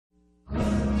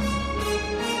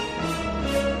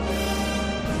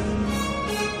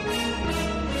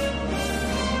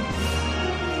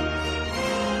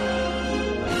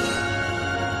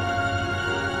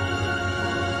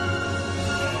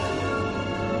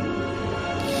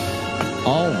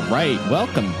right,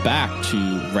 welcome back to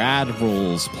Rad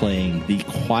Rolls playing The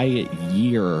Quiet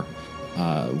Year.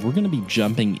 We're going to be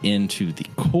jumping into the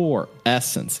core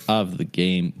essence of the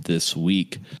game this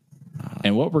week.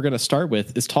 And what we're going to start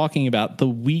with is talking about the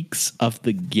weeks of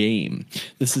the game.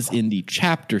 This is in the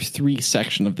Chapter 3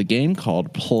 section of the game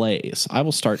called Plays. I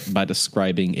will start by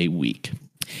describing a week.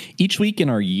 Each week in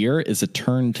our year is a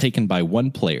turn taken by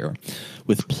one player,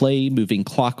 with play moving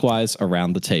clockwise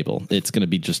around the table. It's going to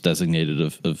be just designated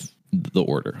of the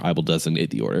order. I will designate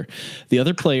the order. The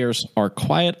other players are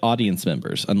quiet audience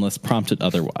members, unless prompted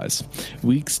otherwise.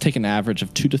 Weeks take an average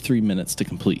of 2 to 3 minutes to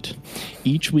complete.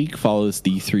 Each week follows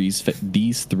these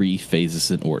three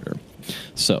phases in order.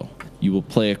 So, you will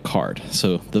play a card.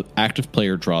 So, the active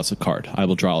player draws a card. I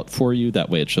will draw it for you. That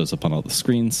way it shows up on all the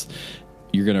screens.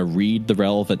 You're going to read the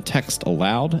relevant text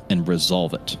aloud and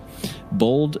resolve it.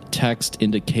 Bold text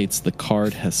indicates the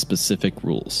card has specific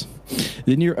rules.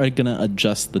 Then you're going to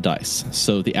adjust the dice.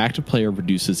 So the active player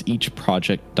reduces each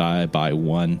project die by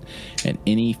 1, and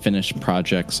any finished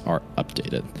projects are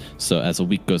updated. So as a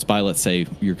week goes by, let's say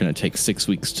you're going to take 6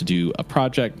 weeks to do a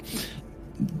project.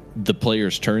 The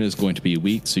player's turn is going to be a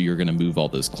week, so you're going to move all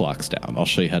those clocks down. I'll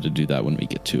show you how to do that when we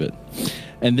get to it.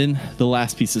 And then the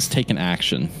last piece is take an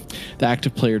action. The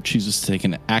active player chooses to take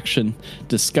an action,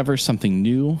 discover something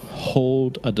new,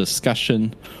 hold a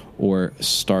discussion, or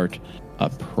start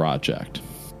a project.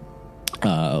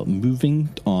 Moving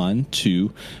on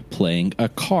to playing a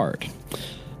card.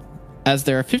 As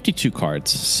there are 52 cards,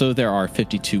 so there are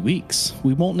 52 weeks.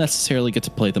 We won't necessarily get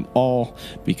to play them all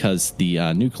because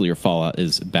the nuclear fallout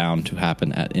is bound to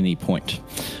happen at any point.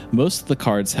 Most of the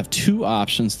cards have 2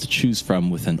 options to choose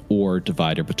from with an or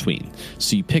divider between.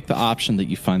 So you pick the option that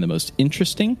you find the most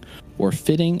interesting or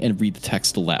fitting and read the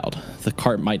text aloud. The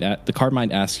card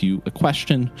might ask you a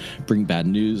question, bring bad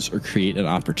news, or create an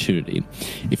opportunity.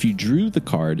 If you drew the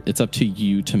card, it's up to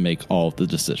you to make all of the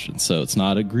decisions. So it's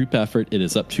not a group effort. It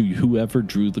is up to whoever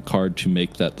drew the card to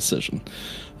make that decision.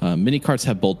 Many cards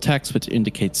have bold text, which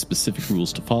indicates specific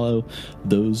rules to follow.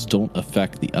 Those don't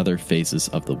affect the other phases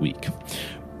of the week.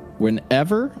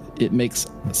 Whenever it makes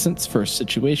sense for a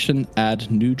situation,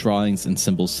 add new drawings and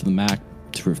symbols to the map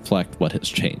to reflect what has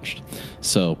changed.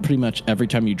 So pretty much every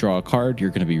time you draw a card, you're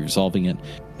going to be resolving it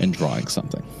and drawing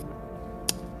something.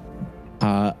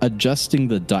 Adjusting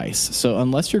the dice. So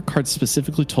unless your card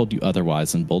specifically told you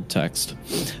otherwise in bold text,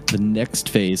 the next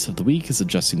phase of the week is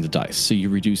adjusting the dice. So you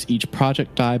reduce each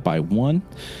project die by 1.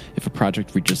 If a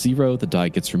project reaches 0, the die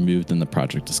gets removed and the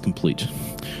project is complete.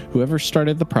 Whoever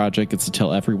started the project gets to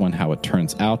tell everyone how it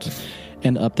turns out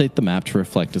and update the map to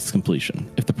reflect its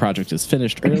completion. If the project is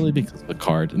finished early because of a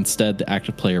card, instead the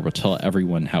active player will tell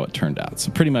everyone how it turned out.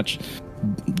 So pretty much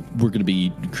we're going to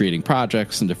be creating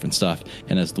projects and different stuff,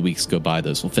 and as the weeks go by,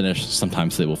 those will finish.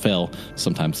 Sometimes they will fail,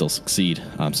 sometimes they'll succeed,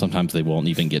 sometimes they won't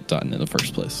even get done in the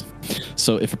first place.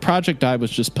 So if a project die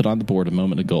was just put on the board a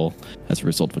moment ago as a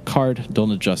result of a card, don't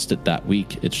adjust it that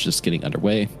week. It's just getting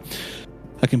underway.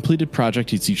 A completed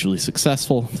project is usually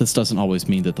successful. This doesn't always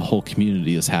mean that the whole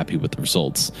community is happy with the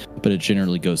results, but it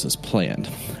generally goes as planned.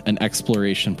 An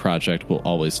exploration project will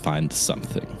always find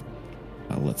something.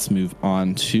 Let's move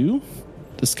on to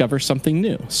discover something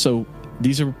new. So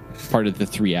these are part of the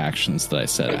 3 actions that I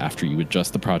said. After you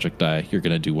adjust the project die, you're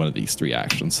going to do one of these 3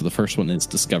 actions. So the first one is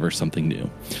discover something new.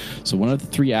 So one of the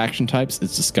 3 action types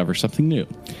is discover something new.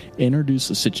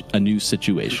 Introduce a new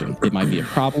situation. It might be a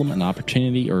problem, an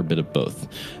opportunity, or a bit of both.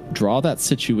 Draw that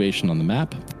situation on the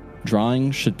map.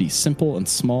 Drawing should be simple and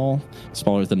small,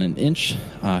 smaller than an inch,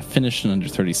 finished in under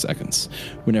 30 seconds.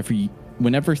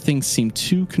 Whenever things seem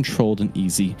too controlled and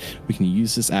easy, we can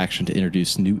use this action to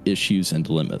introduce new issues and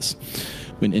dilemmas.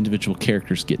 When individual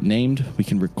characters get named, we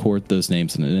can record those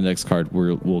names in an index card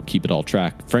where we'll keep it all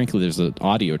tracked. Frankly, there's an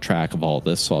audio track of all of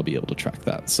this, so I'll be able to track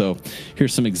that. So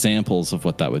here's some examples of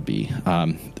what that would be.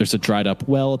 There's a dried up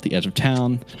well at the edge of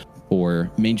town, or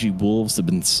mangy wolves have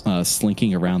been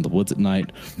slinking around the woods at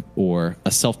night, or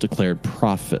a self-declared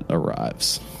prophet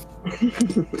arrives.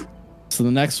 So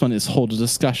the next one is hold a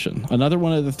discussion. Another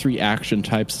one of the 3 action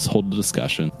types is hold a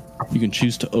discussion. You can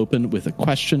choose to open with a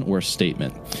question or a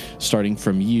statement, starting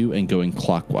from you and going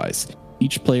clockwise.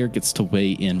 Each player gets to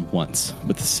weigh in once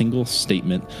with a single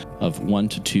statement of 1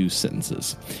 to 2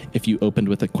 sentences. If you opened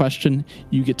with a question,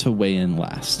 you get to weigh in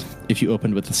last. If you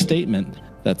opened with a statement,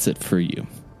 that's it for you.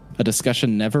 A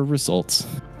discussion never results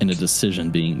in a decision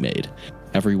being made.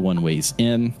 Everyone weighs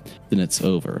in, then it's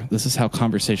over. This is how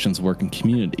conversations work in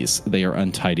communities. They are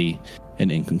untidy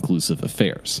and inconclusive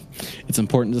affairs. It's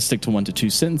important to stick to 1 to 2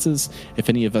 sentences. If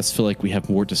any of us feel like we have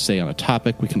more to say on a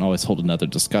topic, we can always hold another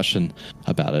discussion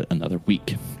about it another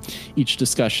week. Each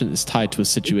discussion is tied to a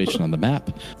situation on the map.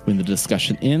 When the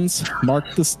discussion ends,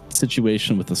 mark the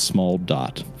situation with a small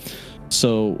dot.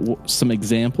 So some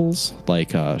examples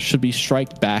like should we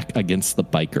strike back against the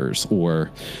bikers,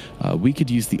 or we could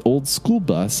use the old school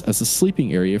bus as a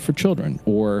sleeping area for children,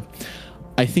 or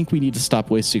I think we need to stop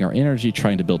wasting our energy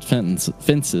trying to build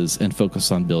fences and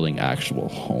focus on building actual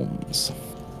homes.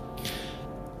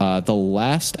 The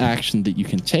last action that you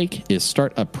can take is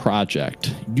start a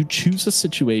project. You choose a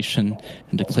situation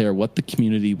and declare what the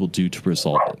community will do to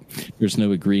resolve it. There's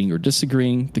no agreeing or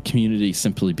disagreeing. The community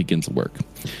simply begins work.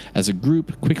 As a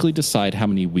group, quickly decide how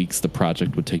many weeks the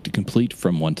project would take to complete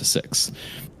from 1 to 6.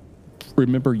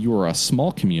 Remember, you are a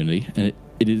small community, and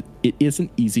it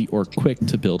isn't easy or quick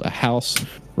to build a house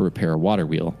or repair a water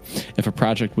wheel. If a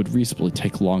project would reasonably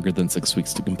take longer than 6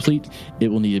 weeks to complete, it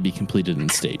will need to be completed in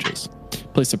stages.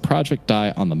 Place a project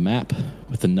die on the map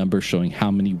with a number showing how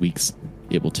many weeks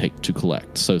it will take to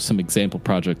collect. So some example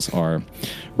projects are,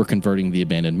 we're converting the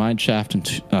abandoned mine shaft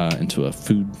into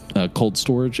a cold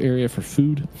storage area for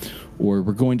food, or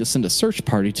we're going to send a search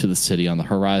party to the city on the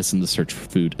horizon to search for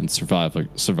food and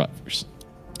survivors.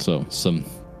 So some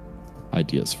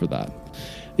ideas for that.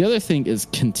 The other thing is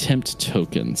contempt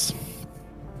tokens.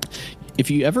 If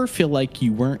you ever feel like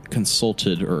you weren't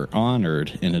consulted or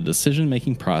honored in a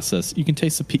decision-making process, you can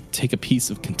take a piece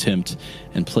of contempt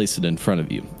and place it in front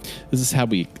of you. This is how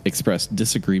we express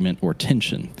disagreement or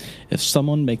tension. If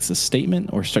someone makes a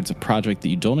statement or starts a project that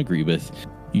you don't agree with,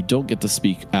 you don't get to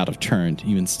speak out of turn.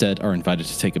 You instead are invited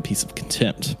to take a piece of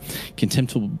contempt.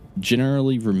 Contempt will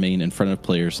generally remain in front of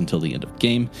players until the end of the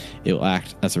game. It will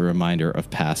act as a reminder of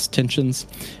past tensions.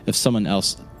 If someone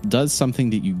else does something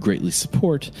that you greatly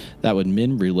support, that would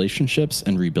mend relationships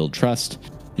and rebuild trust.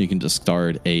 You can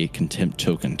discard a contempt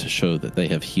token to show that they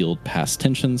have healed past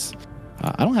tensions.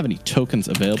 I don't have any tokens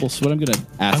available, so what I'm going to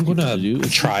ask you to do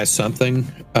is try something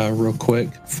real quick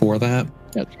for that.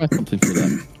 Yeah, try something for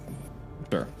that.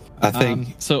 Sure. I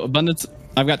think so. Abundance.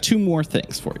 I've got 2 more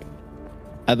things for you.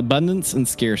 Abundance and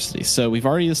scarcity. So we've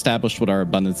already established what our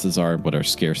abundances are, what our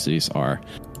scarcities are.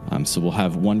 So we'll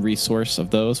have one resource of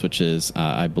those, which is,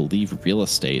 I believe, real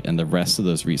estate, and the rest of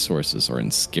those resources are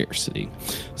in scarcity.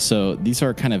 So these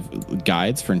are kind of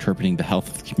guides for interpreting the health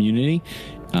of the community.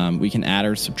 We can add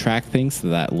or subtract things to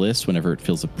that list whenever it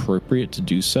feels appropriate to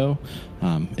do so.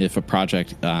 If a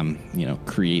project,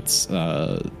 creates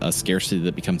a scarcity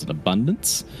that becomes an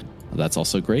abundance, that's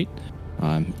also great.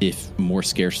 If more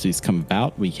scarcities come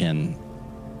about, we can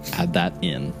add that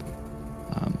in.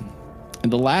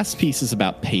 And the last piece is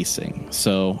about pacing.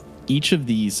 So each of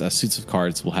these suits of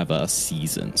cards will have a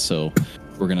season. So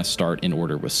we're going to start in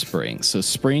order with spring. So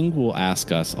spring will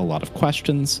ask us a lot of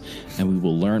questions, and we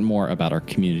will learn more about our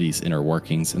community's inner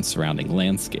workings and surrounding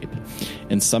landscape.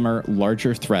 In summer,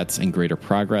 larger threats and greater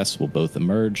progress will both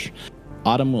emerge.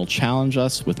 Autumn will challenge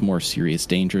us with more serious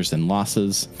dangers and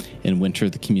losses. In winter,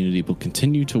 the community will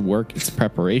continue to work its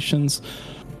preparations,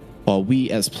 while we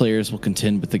as players will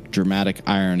contend with the dramatic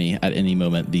irony at any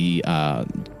moment the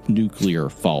nuclear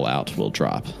fallout will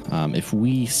drop. If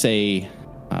we say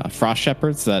Frost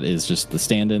Shepherds, that is just the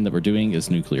stand-in that we're doing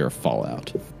is nuclear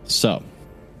fallout. So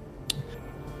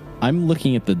I'm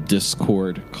looking at the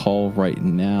Discord call right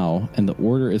now, and the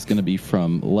order is going to be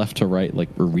from left to right, like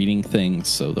we're reading things.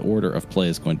 So the order of play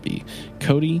is going to be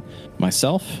Cody,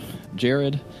 myself,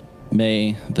 Jared,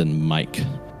 May, then Mike.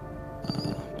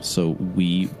 So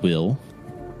we will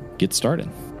get started.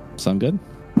 Sound good?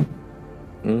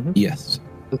 Mm-hmm. Yes.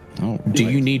 Right. Do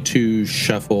you need to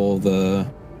shuffle the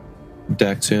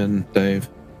decks in, Dave?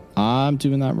 I'm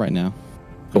doing that right now.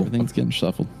 Cool. Everything's getting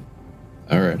shuffled.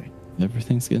 Alrighty.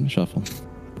 Everything's getting shuffled.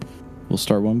 We'll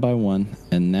start one by one,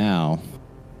 and now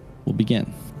we'll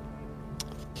begin.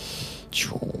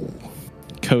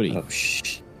 Cody. Oh,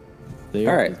 shh. There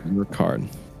all right. is your card.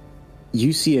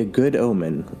 You see a good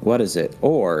omen. What is it?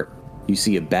 Or you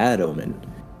see a bad omen.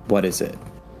 What is it?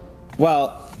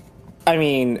 Well, I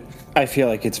mean, I feel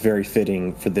like it's very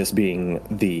fitting for this being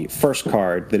the first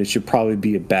card that it should probably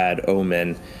be a bad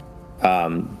omen,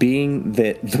 being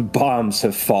that the bombs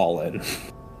have fallen.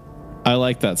 I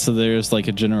like that. So there's like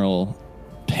a general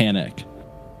panic.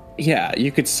 Yeah,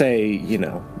 you could say,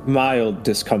 mild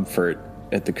discomfort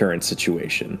at the current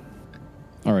situation.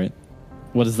 All right.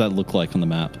 What does that look like on the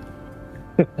map?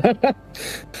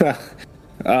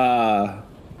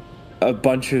 A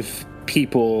bunch of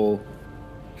people.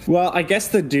 Well, I guess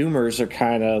the Doomers are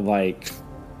kind of like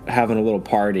having a little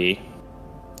party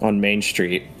on Main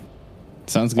Street.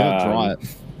 Sounds good. Draw it.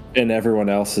 and everyone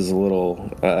else is a little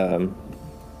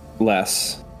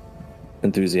less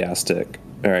enthusiastic.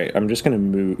 All right, I'm just gonna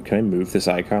move. Can I move this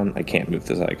icon? I can't move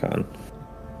this icon.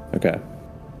 Okay.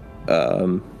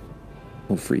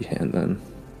 We'll freehand then.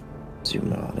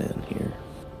 Zoom on in here.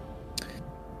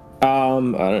 I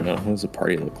don't know. What does the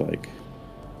party look like?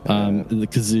 The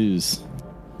kazoos,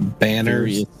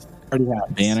 Banners,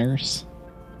 banners,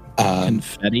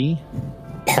 confetti,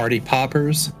 party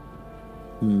poppers,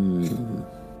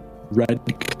 Red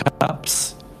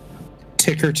cups.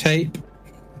 ticker tape.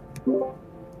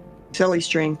 Silly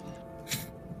string.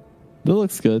 That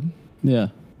looks good. Yeah.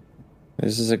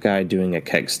 This is a guy doing a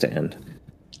keg stand.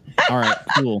 All right.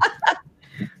 Cool.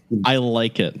 I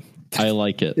like it.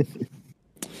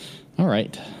 All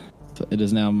right. So it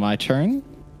is now my turn.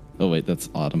 Oh wait, that's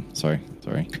Autumn. Sorry.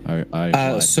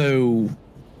 So,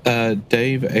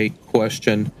 Dave, a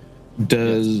question: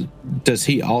 Does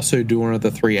he also do one of the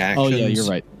three actions? Oh yeah,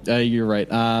 you're right.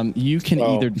 You can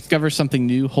either discover something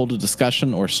new, hold a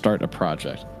discussion, or start a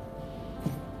project.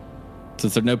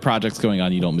 Since there are no projects going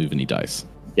on, you don't move any dice.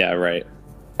 Yeah, right.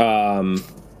 Oh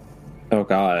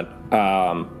God.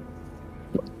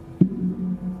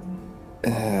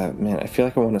 Man, I feel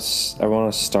like I want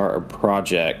to start a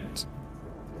project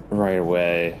right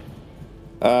away.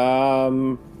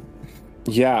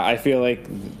 Yeah, I feel like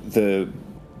the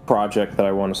project that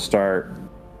I want to start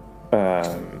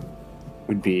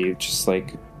would be just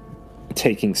like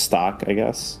taking stock, I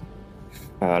guess.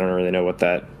 I don't really know what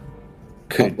that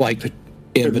could like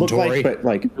inventory, look like, but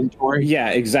like inventory. Yeah,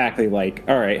 exactly. Like,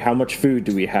 all right, how much food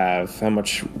do we have? How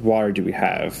much water do we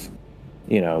have?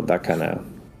 You know, that kind of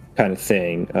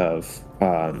thing of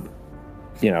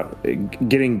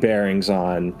getting bearings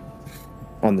on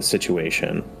the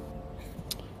situation.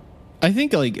 I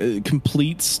think like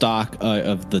complete stock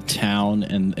of the town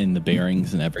and the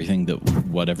bearings and everything that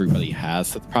what everybody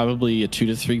has. That's probably a 2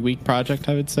 to 3 week project,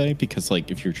 I would say, because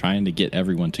like if you're trying to get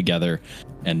everyone together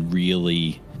and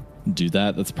really do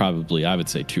that, that's probably, I would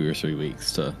say, 2 or 3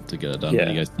 weeks to get it done. Yeah. What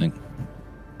do you guys think?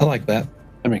 I like that.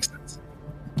 That makes sense.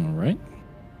 All right.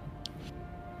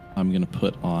 I'm gonna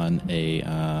put on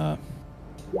a.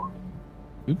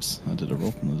 Oops, I did a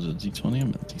roll from the D20. I'm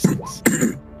at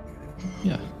D6.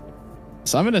 Yeah.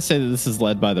 So I'm going to say that this is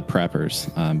led by the preppers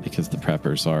because the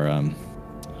preppers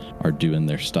are doing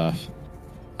their stuff.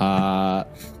 All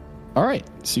right.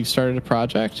 So you started a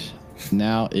project.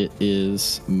 Now it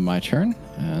is my turn,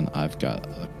 and I've got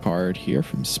a card here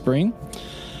from Spring.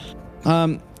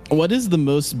 What is the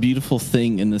most beautiful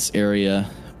thing in this area,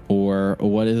 or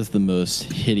what is the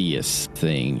most hideous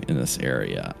thing in this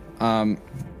area?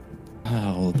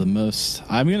 The most.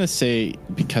 I'm gonna say,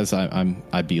 because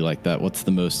I'd be like that. What's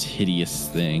the most hideous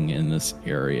thing in this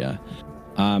area?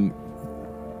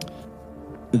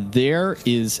 There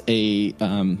is a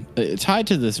tied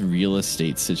to this real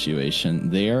estate situation.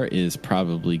 There is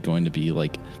probably going to be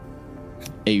like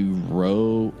a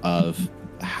row of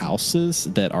houses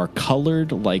that are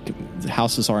colored like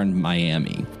houses are in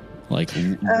Miami, like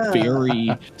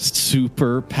very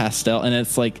super pastel, and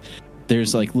it's like.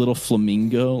 There's like little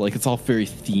flamingo, like it's all very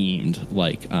themed,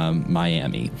 like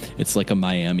Miami. It's like a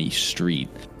Miami street,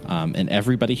 and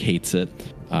everybody hates it.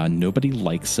 Nobody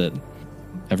likes it.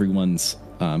 Everyone's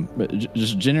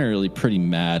just generally pretty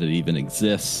mad it even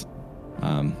exists.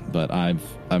 But I'm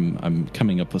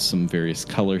coming up with some various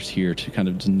colors here to kind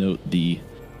of denote the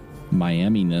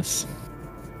Miami-ness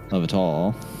of it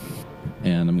all,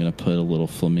 and I'm gonna put a little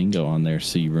flamingo on there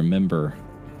so you remember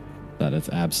that it's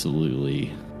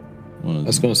absolutely. I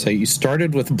was going to say, you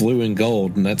started with blue and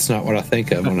gold, and that's not what I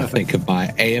think of when I think of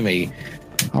Miami.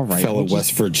 All right, fellow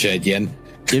West Virginian.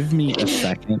 Give me a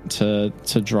second to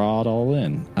draw it all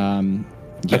in.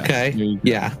 Yes, okay,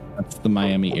 yeah. That's the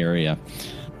Miami area.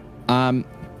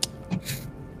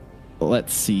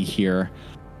 Let's see here.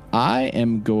 I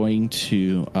am going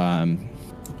to...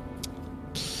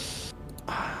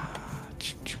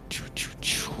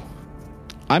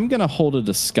 I'm going to hold a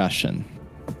discussion.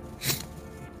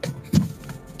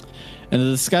 And the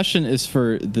discussion is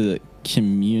for the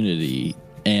community,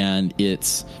 and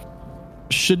it's,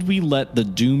 should we let the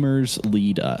Doomers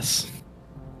lead us?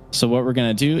 So what we're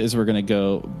going to do is we're going to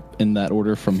go in that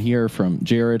order from here, from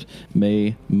Jared,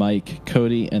 May, Mike,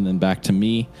 Cody, and then back to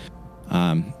me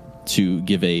to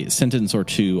give a sentence or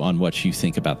two on what you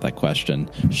think about that question.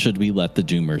 Should we let the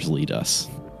Doomers lead us?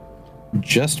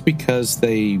 Just because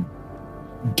they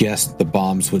guessed the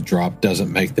bombs would drop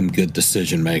doesn't make them good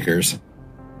decision makers.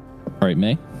 All right,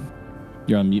 May,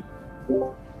 you're on mute.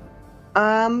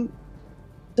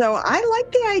 So I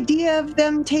like the idea of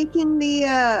them taking the.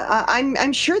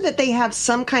 I'm sure that they have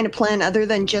some kind of plan other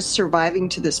than just surviving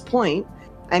to this point.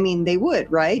 I mean, they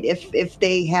would, right? If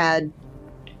they had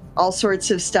all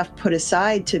sorts of stuff put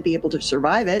aside to be able to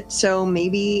survive it. So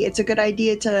maybe it's a good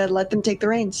idea to let them take the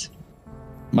reins.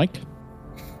 Mike,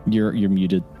 you're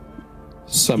muted.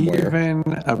 Somewhere.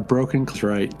 Even a broken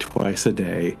right twice a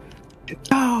day.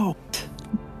 Oh,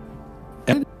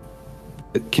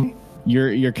 can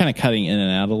You're kind of cutting in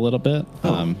and out a little bit.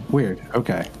 weird.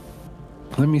 Okay,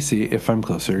 let me see if I'm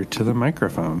closer to the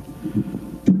microphone.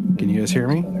 Can you guys hear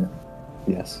me?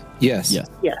 Yes. Yes. Yes.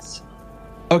 Yes.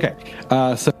 Okay,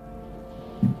 so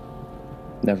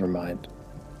Never mind.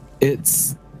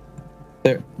 It's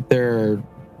there are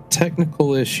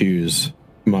technical issues,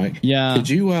 Mike. Yeah. Could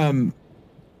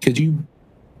you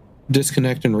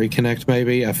disconnect and reconnect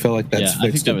maybe? I feel like that's I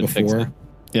think fixed that it would fix before. it.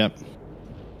 Yep.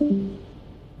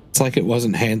 It's like it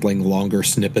wasn't handling longer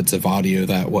snippets of audio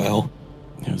that well.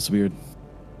 It was weird.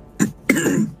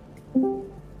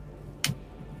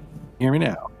 hear me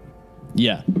now.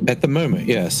 Yeah. At the moment,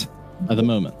 yes. At the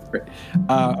moment.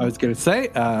 I was going to say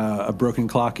a broken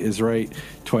clock is right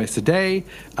twice a day.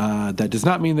 That does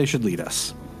not mean they should lead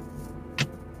us.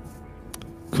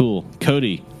 Cool.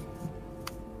 Cody.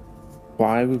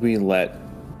 Why would we let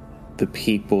the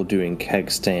people doing keg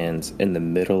stands in the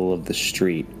middle of the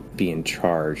street be in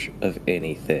charge of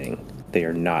anything? They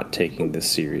are not taking this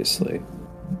seriously.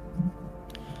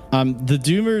 The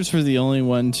Doomers were the only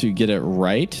one to get it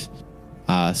right.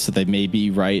 So they may be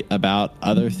right about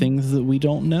other things that we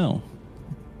don't know.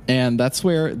 And that's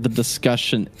where the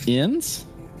discussion ends.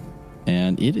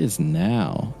 And it is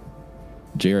now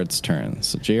Jared's turn.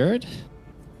 So Jared?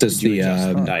 Does the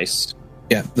Nice.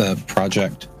 the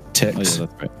project Oh, ticks? yeah,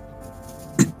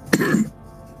 that's right.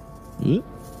 Oop.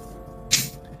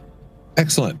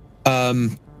 Excellent.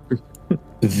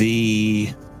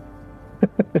 This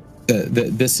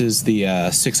is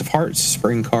the Six of Hearts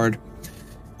spring card.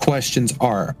 Questions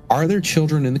are there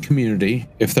children in the community?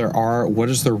 If there are, what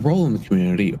is their role in the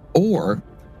community? Or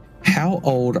how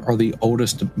old are the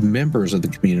oldest members of the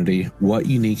community? What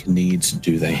unique needs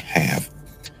do they have?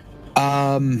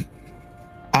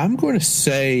 I'm going to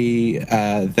say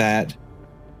that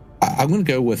I'm going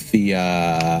to go with the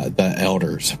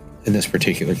elders in this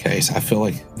particular case. I feel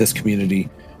like this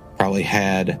community probably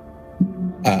had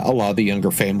a lot of the younger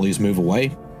families move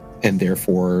away, and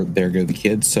therefore there go the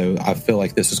kids. So I feel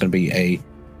like this is going to be a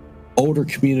older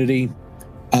community.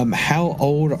 How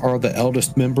old are the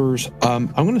eldest members? I'm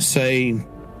going to say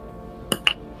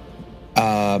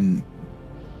 70s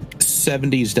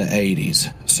to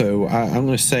 80s. So I'm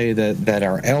going to say that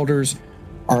our elders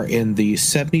are in the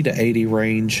 70 to 80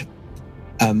 range.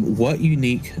 What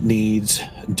unique needs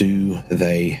do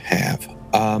they have?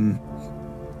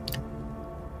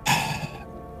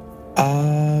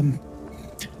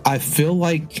 I feel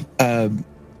like a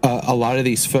lot of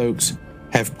these folks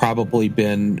have probably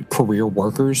been career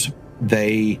workers.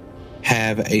 They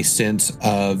have a sense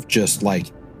of just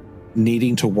like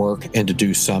needing to work and to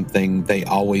do something. They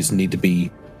always need to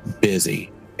be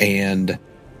busy. And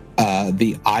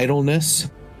the idleness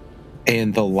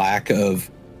and the lack of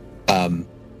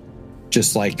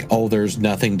just like, oh, there's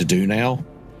nothing to do now.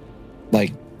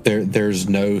 Like there's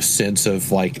no sense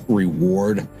of like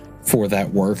reward for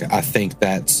that work. I think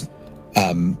that's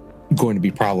going to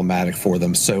be problematic for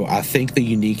them. So I think the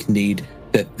unique need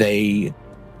that they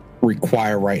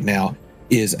require right now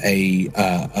is a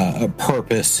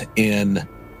purpose in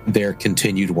their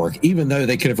continued work, even though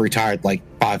they could have retired like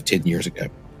 5-10 years ago.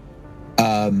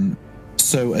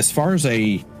 So as far as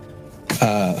a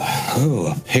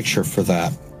picture for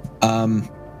that,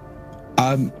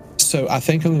 so I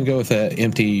think I'm going to go with an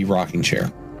empty rocking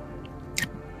chair.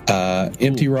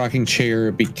 Empty rocking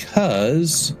chair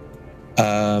because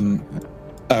a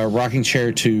rocking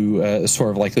chair to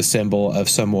sort of like the symbol of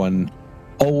someone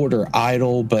old or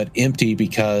idle, but empty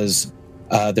because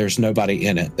there's nobody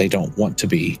in it. They don't want to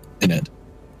be in it.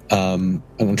 I'm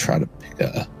going to try to pick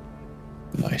a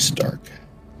nice dark.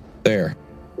 There.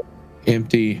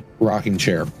 Empty rocking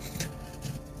chair.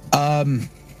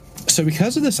 So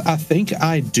because of this, I think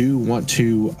I do want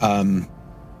to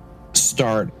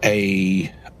start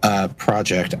a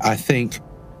project. I think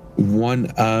one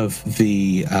of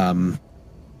the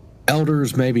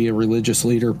elders, maybe a religious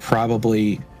leader,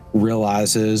 probably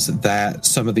realizes that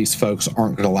some of these folks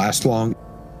aren't going to last long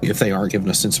if they aren't given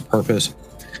a sense of purpose.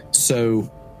 So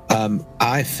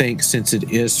I think since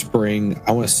it is spring,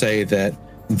 I want to say that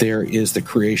there is the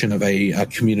creation of a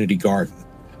community garden.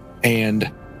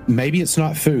 And maybe it's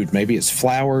not food, maybe it's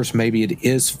flowers, maybe it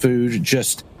is food,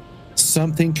 just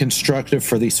something constructive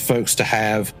for these folks to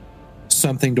have,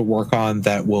 something to work on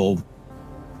that will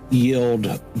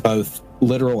yield both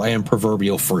literal and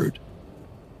proverbial fruit.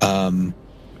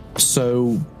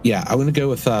 So yeah, I'm going to go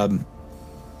with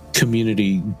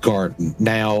community garden.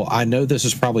 Now, I know this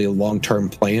is probably a long-term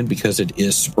plan because it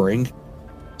is spring.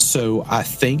 So I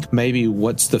think maybe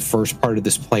what's the first part of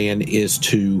this plan is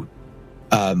to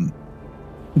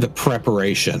the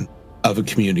preparation of a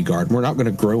community garden. We're not going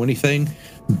to grow anything,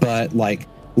 but like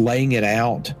laying it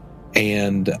out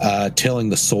and tilling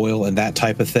the soil and that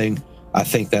type of thing, I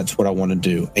think that's what I want to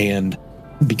do. And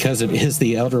because it is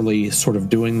the elderly sort of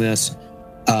doing this,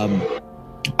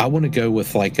 I want to go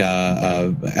with like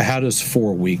how does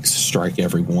 4 weeks strike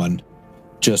everyone?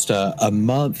 Just a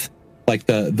month, like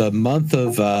the month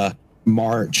of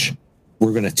March,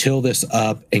 we're going to till this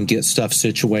up and get stuff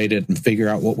situated and figure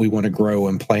out what we want to grow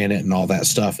and plant it and all that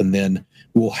stuff. And then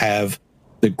we'll have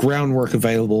the groundwork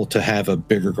available to have a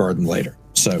bigger garden later.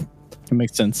 So that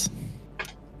makes sense.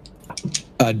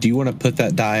 Do you want to put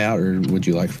that die out, or would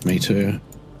you like for me to?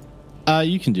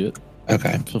 You can do it.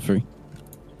 Okay. Feel free.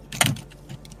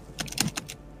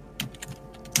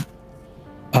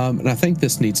 And I think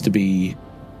this needs to be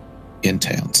in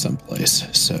town someplace.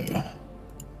 So.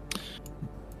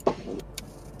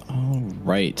 All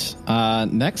right.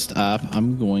 Next up,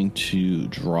 I'm going to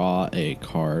draw a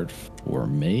card for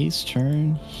May's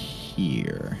turn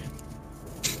here.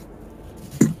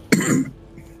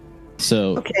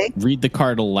 So Okay. Read the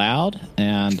card aloud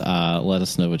and let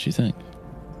us know what you think.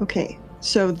 Okay,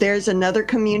 so there's another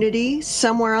community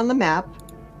somewhere on the map.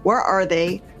 Where are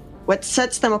they? What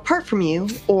sets them apart from you?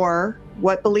 Or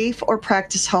what belief or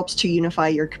practice helps to unify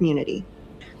your community?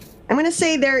 I'm going to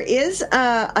say there is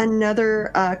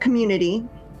another community.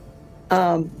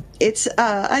 It's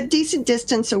a decent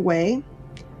distance away.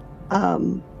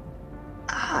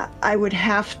 I would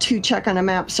have to check on a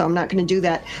map, so I'm not going to do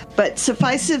that. But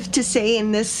suffice it to say,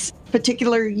 in this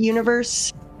particular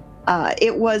universe,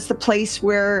 it was the place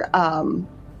where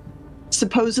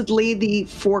supposedly the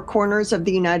four corners of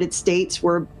the United States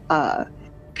were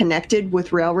connected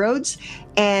with railroads,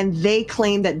 and they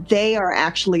claim that they are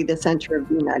actually the center of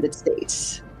the United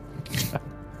States.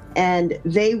 And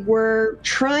they were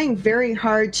trying very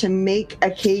hard to make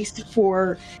a case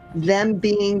for them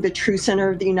being the true center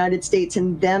of the United States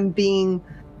and them being,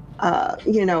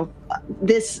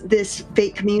 this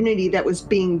fake community that was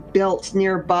being built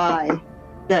nearby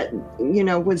that,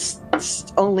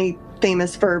 was only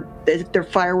famous for their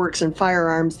fireworks and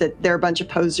firearms, that they're a bunch of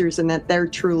posers and that they're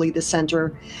truly the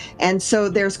center. And so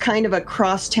there's kind of a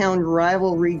crosstown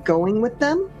rivalry going with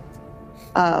them.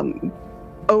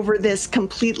 Over this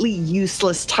completely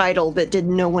useless title that did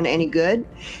no one any good.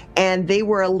 And they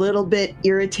were a little bit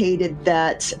irritated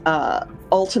that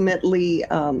ultimately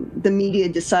the media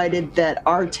decided that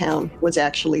our town was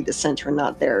actually the center,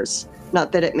 not theirs.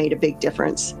 Not that it made a big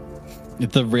difference.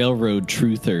 The railroad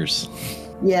truthers.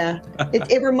 Yeah.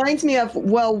 It reminds me of,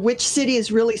 which city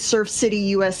is really Surf City,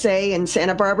 USA? And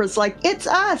Santa Barbara's like, it's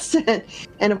us.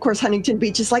 And of course, Huntington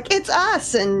Beach is like, it's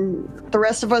us. And the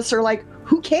rest of us are like,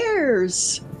 who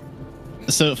cares?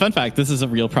 So, fun fact, this is a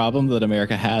real problem that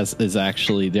America has, is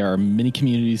actually there are many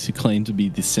communities who claim to be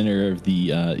the center of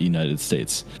the United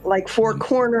States. Like Four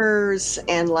Corners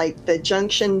and like the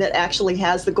junction that actually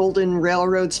has the Golden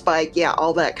Railroad spike. Yeah,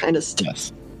 all that kind of stuff.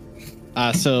 Yes.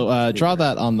 So draw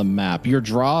that on the map. Your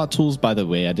draw tools, by the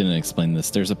way, I didn't explain this.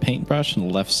 There's a paintbrush on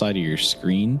the left side of your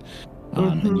screen,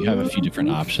 and you have a few different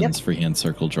options for hand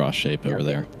circle, draw shape over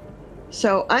there.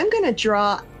 So I'm going to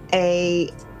draw a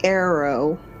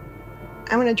arrow.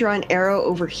 I'm going to draw an arrow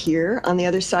over here on the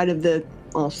other side of the...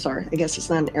 Oh, sorry. I guess it's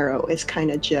not an arrow. It's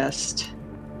kind of just...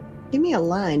 Give me a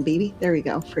line, baby. There we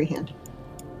go. Freehand.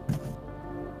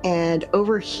 And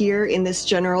over here in this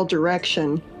general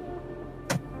direction,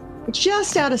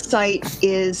 just out of sight,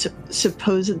 is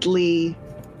supposedly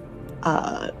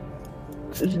the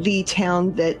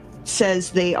town that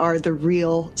says they are the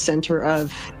real center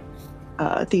of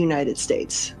the United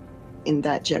States. In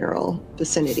that general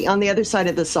vicinity, on the other side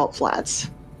of the salt flats.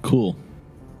 Cool.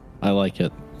 I like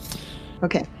it.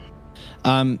 Okay.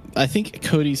 I think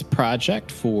Cody's project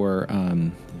for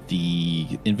the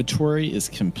inventory is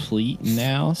complete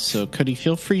now. So, Cody,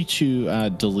 feel free to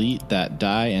delete that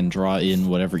die and draw in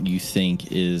whatever you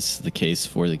think is the case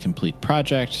for the complete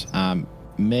project.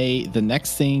 May, the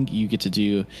next thing you get to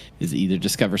do is either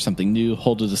discover something new,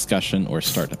 hold a discussion, or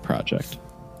start a project.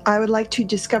 I would like to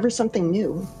discover something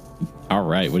new. All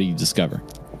right. What do you discover?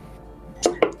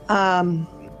 I'm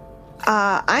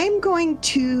going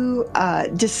to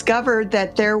discover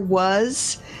that there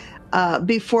was,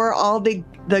 before all the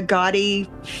gaudy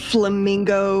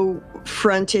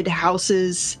flamingo-fronted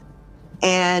houses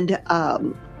and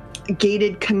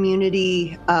gated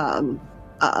community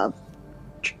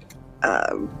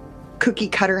cookie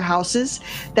cutter houses,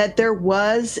 that there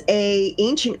was a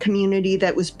ancient community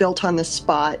that was built on the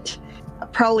spot,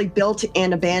 probably built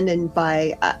and abandoned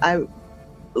by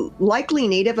likely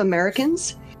Native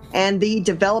Americans, and the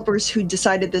developers who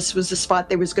decided this was the spot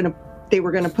they were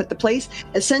going to put the place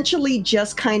essentially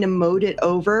just kind of mowed it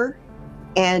over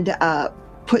and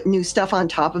put new stuff on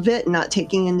top of it, not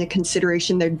taking into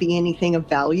consideration there'd be anything of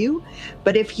value.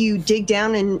 But if you dig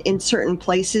down in certain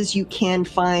places, you can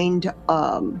find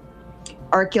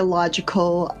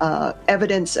archaeological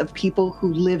evidence of people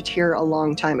who lived here a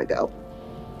long time ago.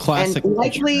 Classic. And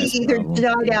likely either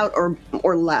died out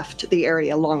or left the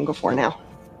area long before now.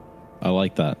 I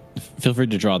like that. Feel free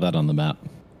to draw that on the map.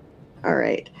 All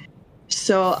right.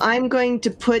 So I'm going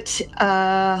to put,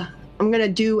 I'm going to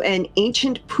do an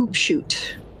ancient poop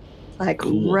chute, like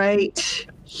right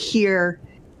here,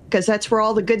 because that's where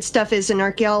all the good stuff is in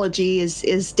archaeology,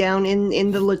 is down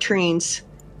in the latrines.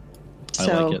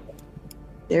 So I like it.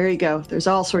 There you go. There's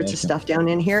all sorts of stuff down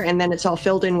in here, and then it's all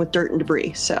filled in with dirt and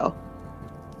debris. So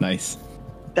nice.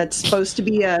 That's supposed to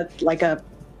be a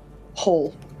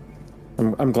hole.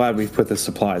 I'm glad we've put the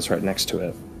supplies right next to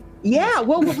it. Yeah,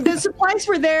 well, the supplies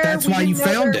were there. That's why you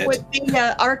found it. With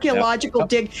the archaeological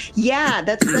dig. Yeah,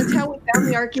 that's how we found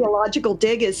the archaeological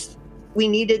dig. Is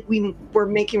we were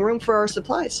making room for our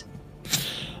supplies.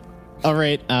 All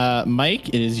right, Mike,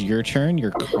 it is your turn.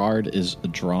 Your card is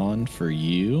drawn for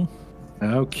you.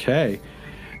 Okay.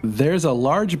 There's a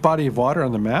large body of water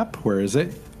on the map. Where is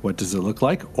it? What does it look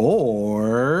like?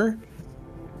 Or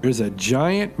there's a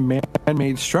giant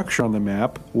man-made structure on the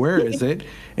map. Where is it?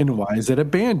 And why is it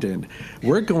abandoned?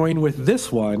 We're going with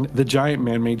this one, the giant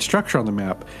man-made structure on the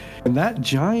map. And that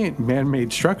giant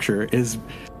man-made structure is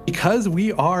because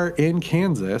we are in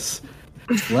Kansas.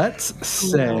 Let's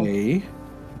say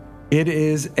it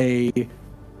is a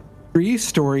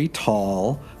 3-story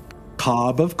tall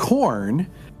cob of corn.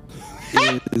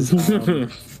 Is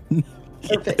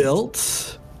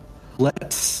built.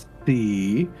 Let's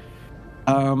see.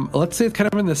 Let's say it's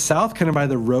kind of in the south, kind of by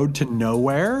the road to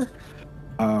nowhere.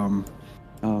 Draw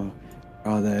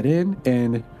that in.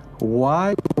 And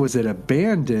why was it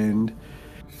abandoned?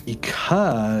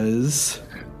 Because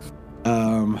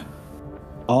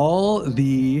all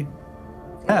the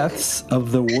deaths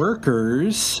of the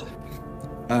workers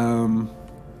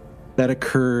that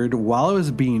occurred while it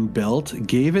was being built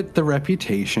gave it the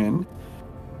reputation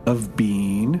of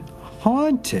being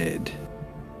haunted.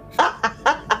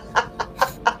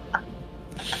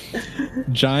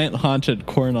 Giant haunted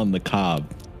corn on the cob.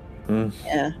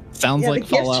 Yeah. Sounds like the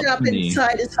gift Fallout shop to me.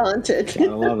 inside is haunted. I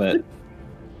love it.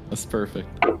 That's perfect.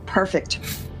 Perfect.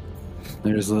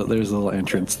 There's a little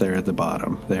entrance there at the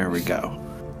bottom. There we go.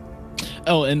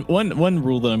 Oh, and one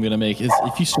rule that I'm going to make is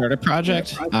if you start a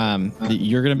project,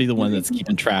 you're going to be the one that's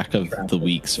keeping track of the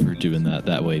weeks for doing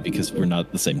that way, because we're not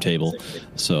at the same table.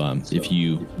 So if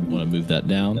you want to move that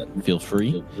down, feel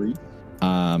free.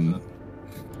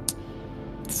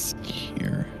 Let's see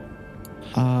here.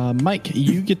 Mike,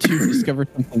 you get to discover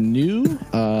something new,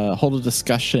 hold a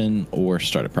discussion, or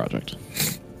start a project.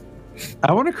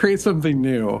 I want to create something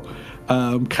new,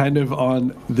 kind of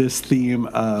on this theme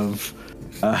of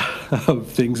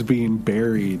things being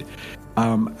buried.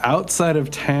 Outside of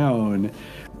town,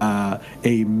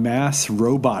 a mass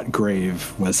robot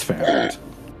grave was found.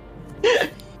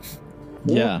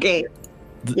 Yeah. Okay.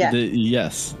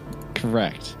 Yes,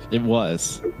 correct. It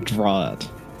was. Draw it.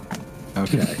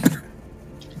 Okay.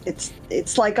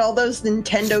 It's like all those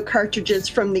Nintendo cartridges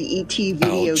from the ET video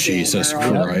game. Oh, Jesus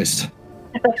Christ.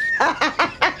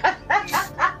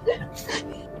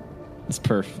 It's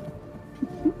perfect.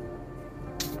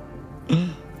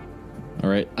 All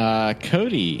right,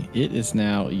 Cody, it is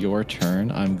now your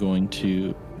turn. I'm going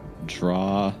to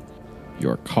draw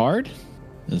your card.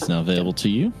 It's now available to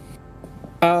you.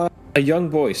 A young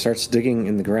boy starts digging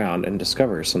in the ground and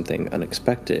discovers something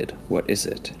unexpected. What is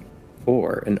it?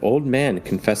 Or an old man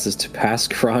confesses to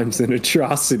past crimes and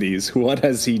atrocities. What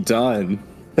has he done?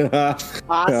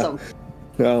 Awesome.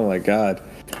 Oh my God.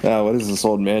 What has this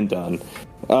old man done?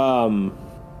 All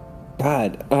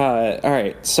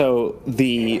right. So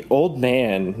the old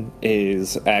man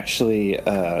is actually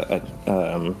a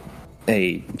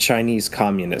Chinese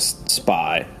communist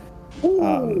spy,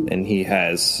 and he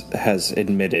has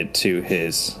admitted to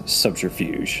his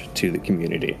subterfuge to the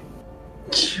community.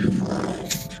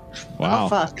 Wow. Oh,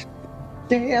 fuck.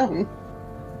 Damn.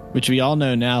 Which we all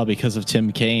know now because of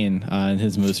Tim Kaine in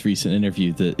his most recent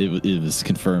interview that it was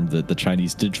confirmed that the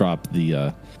Chinese did drop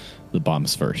the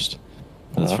bombs first.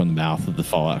 That's from the mouth of the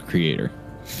Fallout creator.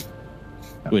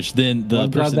 Which then the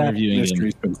person interviewing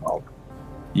him.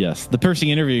 Yes. The person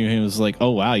interviewing him was like,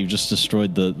 oh, wow, you just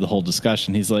destroyed the whole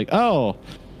discussion. He's like, oh,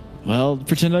 well,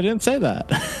 pretend I didn't say that.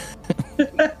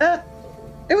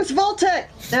 It was Voltec.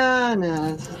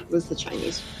 No, it was the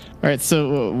Chinese. All right,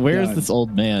 so where's this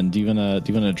old man? Do you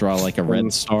wanna draw like a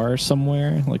red star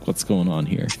somewhere? Like, what's going on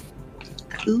here?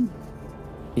 Ooh.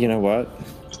 You know what?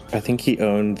 I think he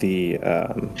owned the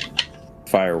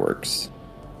fireworks.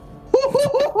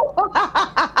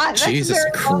 Jesus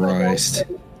Christ!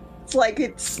 It's like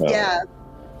yeah.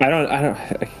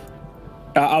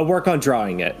 I'll work on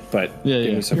drawing it, but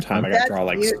give me some time. I gotta draw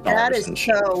like stars and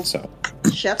shit. So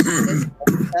chef's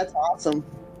that's awesome.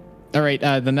 All right,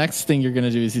 the next thing you're going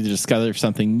to do is either discover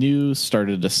something new, start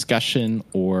a discussion,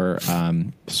 or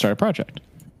start a project.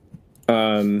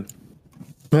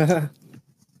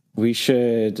 We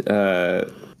should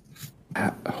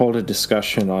hold a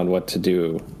discussion on what to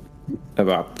do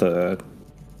about the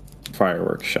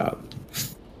fireworks shop.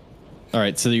 All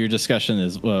right, so your discussion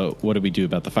is what do we do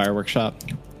about the fireworks shop?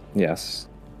 Yes,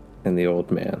 and the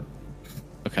old man.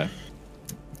 Okay.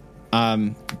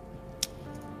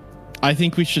 I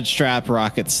think we should strap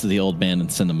rockets to the old man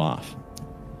and send him off.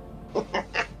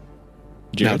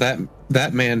 Now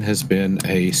that man has been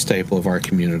a staple of our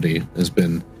community, has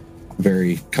been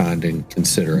very kind and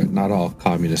considerate. Not all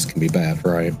communists can be bad,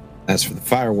 right? As for the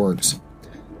fireworks,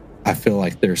 I feel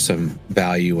like there's some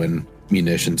value in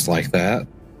munitions like that.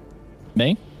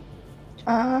 May?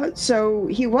 So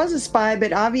he was a spy,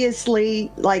 but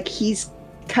obviously, like, he's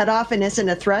cut off and isn't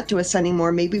a threat to us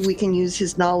anymore. Maybe we can use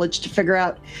his knowledge to figure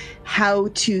out how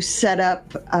to set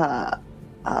up,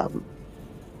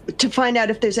 to find out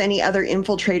if there's any other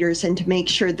infiltrators and to make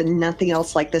sure that nothing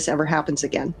else like this ever happens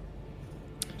again.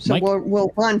 So Mike? we'll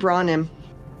Von Braun him.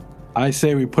 I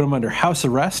say we put him under house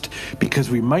arrest because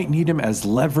we might need him as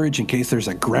leverage in case there's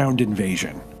a ground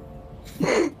invasion.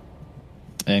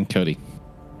 And Cody.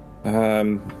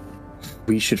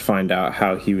 We should find out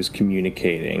how he was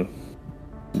communicating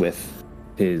with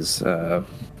his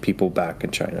people back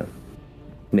in China.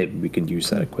 Maybe we can use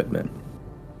that equipment.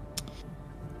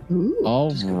 Ooh.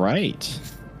 All right.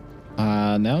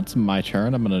 Now it's my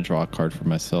turn. I'm going to draw a card for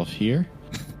myself here.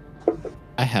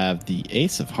 I have the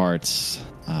Ace of Hearts.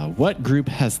 What group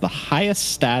has the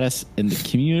highest status in the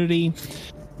community?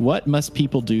 What must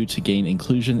people do to gain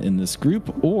inclusion in this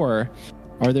group? Or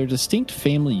are there distinct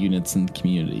family units in the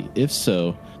community? If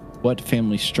so, what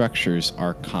family structures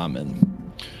are common?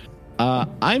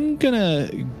 I'm going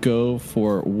to go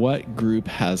for what group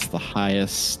has the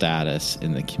highest status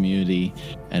in the community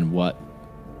and what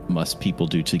must people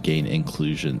do to gain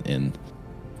inclusion in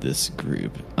this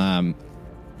group.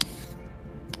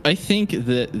 I think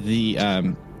that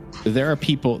there are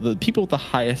the people with the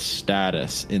highest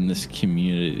status in this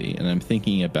community, and I'm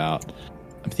thinking about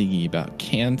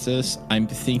Kansas. I'm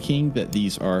thinking that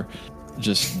these are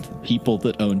just people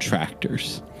that own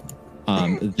tractors.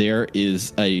 There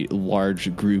is a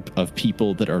large group of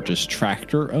people that are just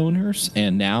tractor owners,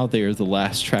 and now they're the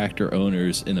last tractor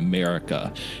owners in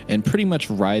America and pretty much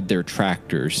ride their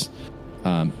tractors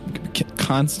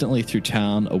constantly through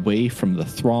town away from the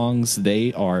throngs.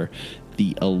 They are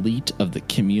the elite of the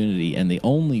community, and the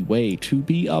only way to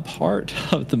be a part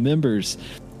of the members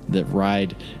that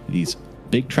ride these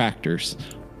big tractors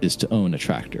is to own a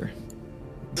tractor.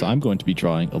 So I'm going to be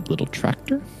drawing a little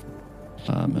tractor.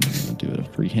 I'm going to do a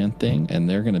freehand thing, and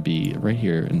they're going to be right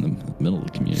here in the middle of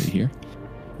the community here.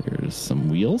 There's some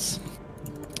wheels,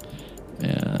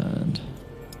 and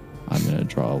I'm going to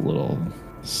draw a little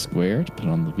square to put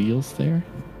on the wheels there.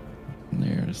 And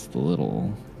there's the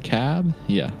little cab.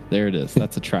 Yeah, there it is.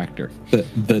 That's a tractor.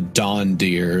 The Dawn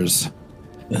Deers.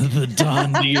 The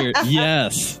Dawn Deer.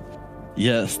 Yes,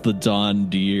 the Dawn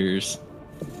Deers.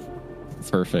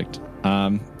 Perfect.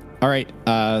 All right,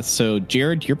 so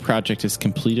Jared, your project is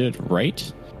completed,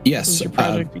 right? Yes. What's your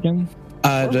project again?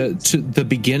 To the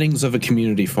beginnings of a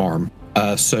community farm.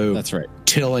 So that's right.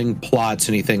 Tilling plots,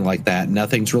 anything like that.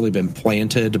 Nothing's really been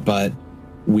planted, but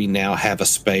we now have a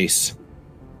space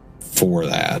for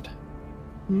that.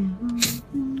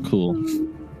 Cool.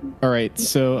 All right,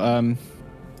 so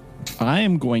I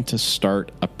am going to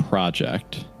start a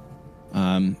project.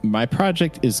 My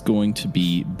project is going to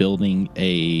be building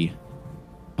a...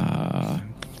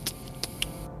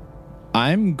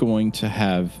 I'm going to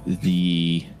have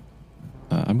the...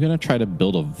 I'm going to try to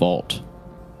build a vault.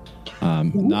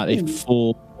 Not a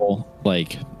full,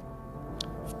 like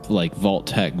Vault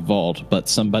Tech vault, but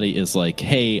somebody is like,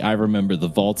 hey, I remember the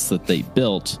vaults that they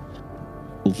built.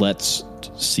 Let's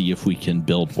see if we can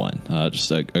build one.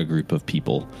 Just a group of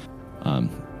people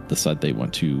decide they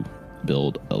want to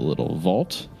build a little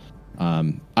vault.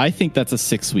 I think that's a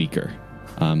 6-weeker.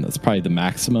 That's probably the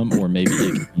maximum, or maybe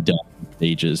it can be done in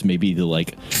stages. Maybe the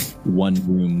like one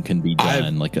room can be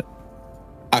done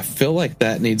I feel like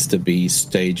that needs to be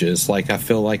stages. Like I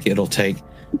feel like it'll take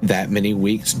that many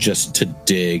weeks just to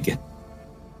dig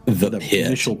the pit.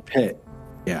 Initial pit.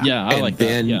 Yeah, I like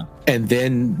then, that. Yeah. And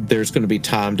then there's going to be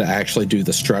time to actually do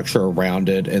the structure around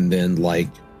it, and then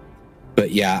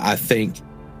but yeah, I think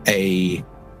the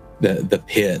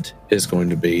pit is going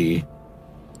to be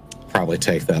probably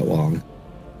take that long.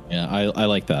 Yeah, I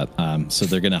like that. So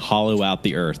they're going to hollow out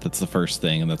the earth. That's the first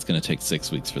thing, and that's going to take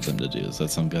 6 weeks for them to do. Does that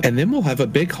sound good? And then we'll have a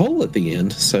big hole at the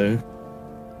end. So,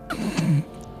 all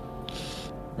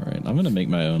right, I'm going to make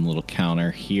my own little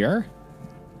counter here.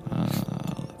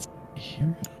 Let's see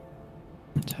here.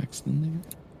 Text in there.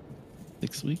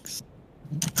 6 weeks.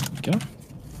 There we go.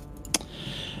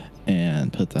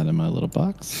 And put that in my little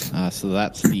box. So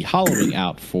that's the hollowing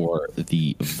out for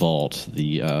the vault,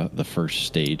 the first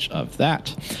stage of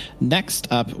that.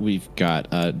 Next up, we've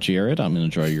got Jared. I'm going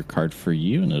to draw your card for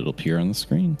you, and it'll appear on the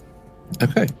screen.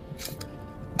 Okay.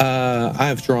 I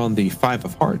have drawn the Five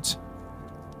of Hearts.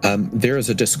 There is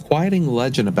a disquieting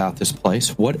legend about this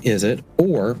place. What is it?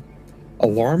 Or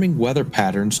alarming weather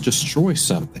patterns destroy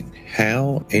something.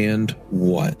 How and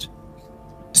what?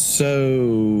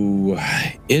 So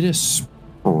it is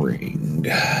spring.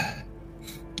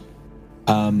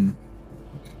 No,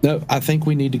 I think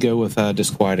we need to go with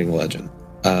disquieting legend.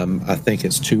 I think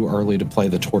it's too early to play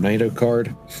the tornado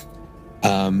card,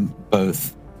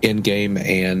 both in game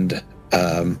and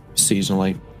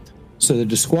seasonally. So the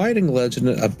disquieting legend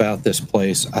about this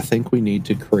place, I think we need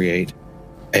to create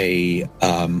a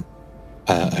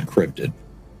cryptid,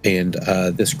 and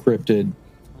this cryptid,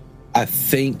 I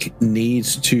think,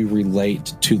 needs to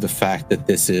relate to the fact that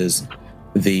this is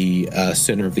the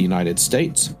center of the United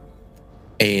States,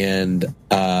 and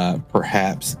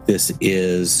perhaps this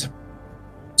is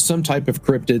some type of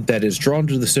cryptid that is drawn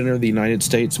to the center of the United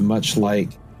States, much like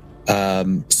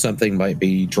something might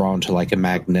be drawn to like a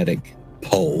magnetic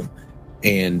pole.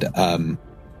 And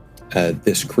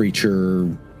this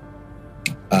creature,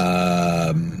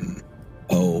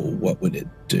 what would it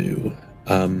do?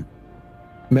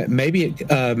 Maybe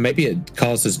it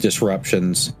causes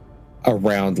disruptions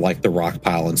around like the rock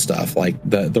pile and stuff, like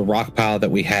the rock pile that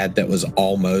we had that was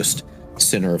almost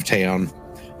center of town.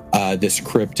 This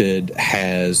cryptid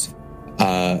has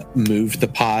moved the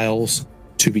piles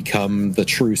to become the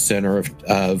true center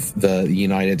of the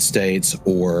United States,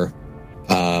 or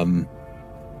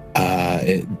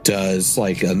it does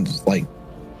like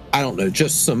I don't know,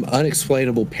 just some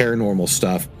unexplainable paranormal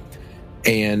stuff.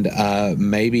 And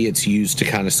maybe it's used to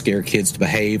kind of scare kids to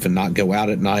behave and not go out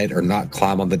at night or not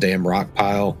climb on the damn rock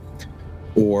pile,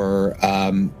 or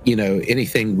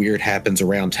anything weird happens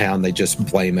around town, they just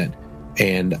blame it.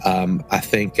 And I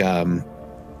think and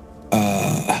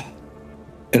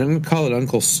I'm going to call it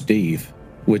Uncle Steve,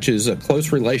 which is a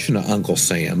close relation to Uncle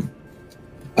Sam.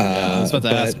 I was about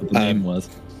to ask what the name was.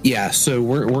 Yeah, so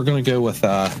we're going to go with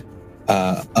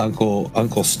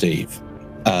Uncle Steve.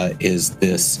 Is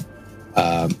this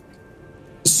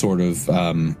sort of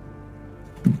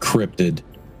cryptid?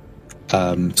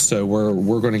 So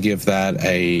we're going to give that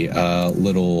a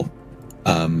little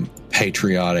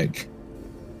patriotic.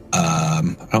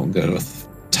 I don't go with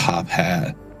top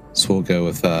hat, so we'll go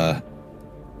with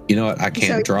you know what? I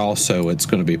can't draw, so it's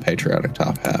going to be patriotic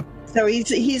top hat. So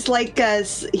he's like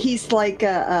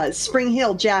Spring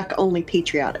Hill Jack, only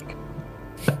patriotic.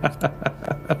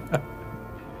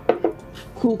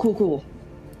 Cool.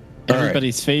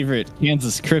 Everybody's favorite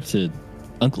Kansas cryptid,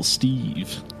 Uncle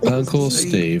Steve. Uncle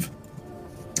Steve.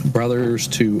 Brothers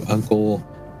to Uncle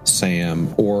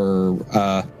Sam,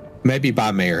 or maybe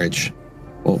by marriage.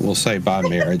 We'll say by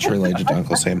marriage related to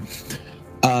Uncle Sam.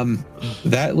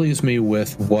 That leaves me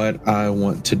with what I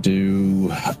want to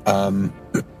do.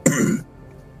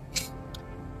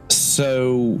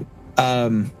 So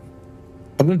I'm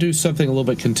going to do something a little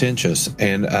bit contentious,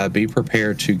 and be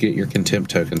prepared to get your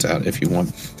contempt tokens out if you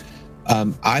want.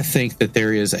 I think that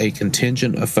there is a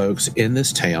contingent of folks in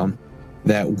this town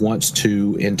that wants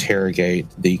to interrogate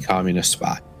the communist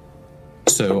spy.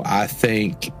 So I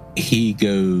think he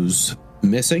goes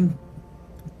missing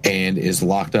and is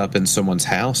locked up in someone's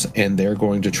house, and they're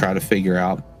going to try to figure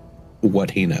out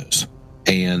what he knows.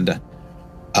 And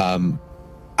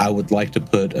I would like to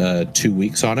put 2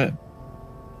 weeks on it,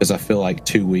 because I feel like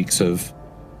 2 weeks of,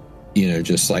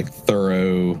 just like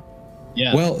thorough.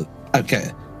 Yeah. Well,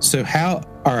 okay. So how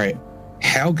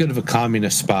good of a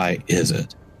communist spy is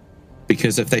it?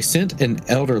 Because if they sent an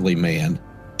elderly man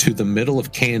to the middle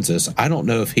of Kansas, I don't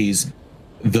know if he's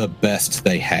the best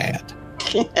they had.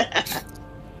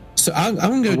 So I'm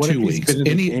going to go What if 2 he's weeks. been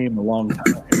in the game a long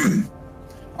time?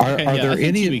 Are Yeah, there I think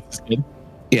any? 2 weeks is good.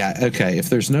 Yeah, okay. If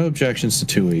there's no objections to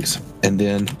 2 weeks, and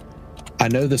then I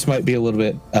know this might be a little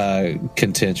bit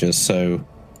contentious, so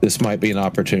this might be an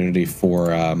opportunity for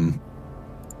a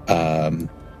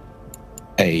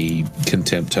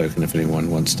contempt token if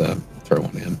anyone wants to throw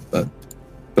one in. But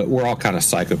we're all kind of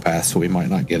psychopaths, so we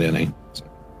might not get any. So.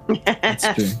 That's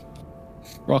true.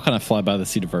 We're all kind of fly by the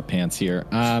seat of our pants here.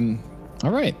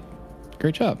 All right.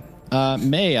 Great job.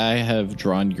 May, I have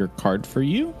drawn your card for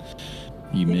you.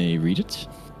 You may read it.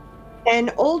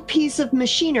 An old piece of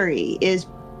machinery is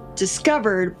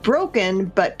discovered broken,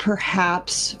 but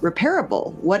perhaps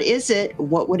repairable. What is it?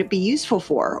 What would it be useful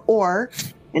for? Or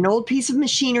an old piece of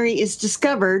machinery is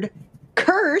discovered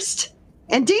cursed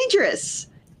and dangerous.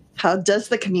 How does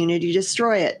the community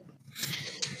destroy it?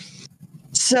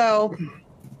 So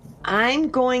I'm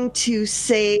going to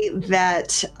say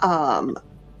that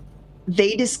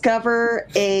they discover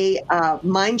a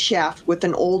mine shaft with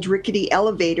an old rickety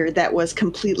elevator that was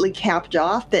completely capped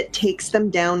off that takes them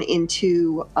down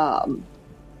into I'm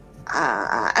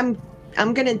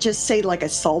going to just say like a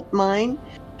salt mine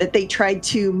that they tried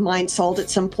to mine salt at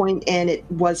some point and it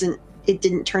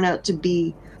didn't turn out to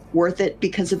be worth it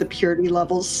because of the purity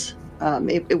levels.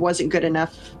 It wasn't good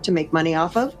enough to make money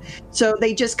off of. So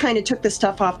they just kind of took the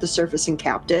stuff off the surface and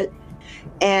capped it.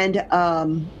 And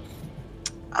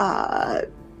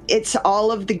it's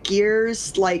all of the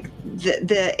gears, like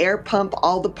the air pump,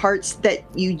 all the parts that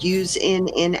you use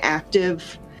in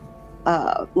active,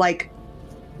 like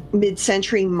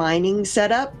mid-century mining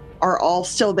setup are all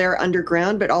still there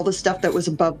underground, but all the stuff that was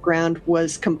above ground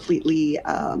was completely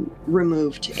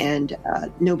removed, and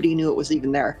nobody knew it was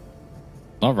even there.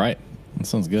 All right. That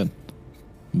sounds good.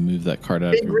 Move that card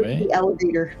out of your way. Big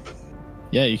elevator.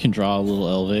 Yeah, you can draw a little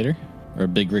elevator or a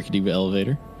big rickety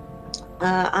elevator.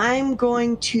 I'm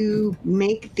going to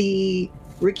make the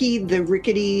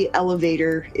rickety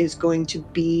elevator is going to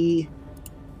be,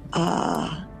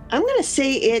 I'm going to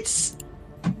say it's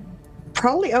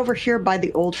probably over here by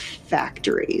the old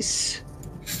factories.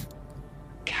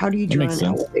 How do you draw an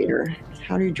elevator?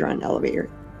 How do you draw an elevator?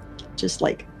 Just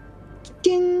like,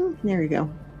 ding, there you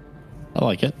go. I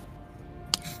like it.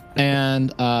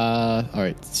 And all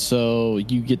right, so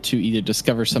you get to either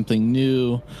discover something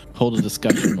new, hold a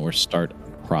discussion, or start a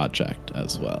project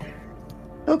as well.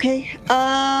 Okay.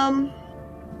 I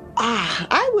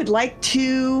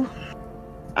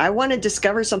want to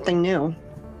discover something new.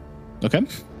 Okay.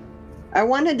 I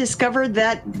want to discover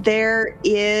that there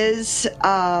is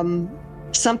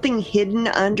something hidden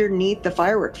underneath the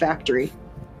firework factory.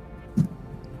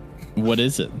 What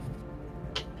is it?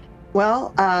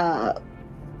 Well,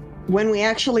 when we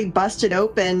actually bust it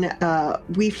open,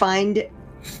 we find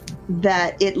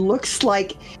that it looks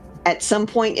like at some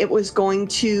point it was going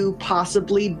to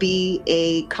possibly be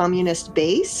a communist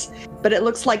base, but it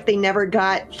looks like they never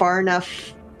got far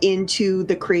enough into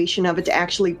the creation of it to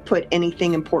actually put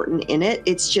anything important in it.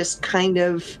 It's just kind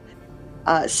of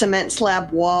cement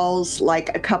slab walls,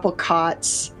 like a couple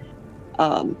cots,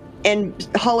 and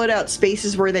hollowed out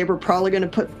spaces where they were probably going to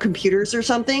put computers or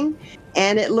something.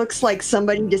 And it looks like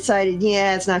somebody decided,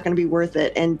 yeah, it's not going to be worth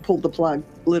it, and pulled the plug,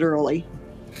 literally.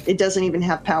 It doesn't even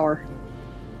have power.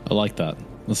 I like that.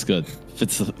 That's good.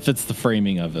 Fits the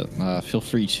framing of it. Feel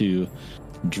free to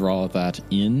draw that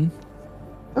in.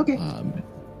 Okay.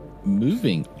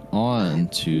 Moving on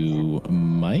to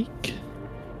Mike.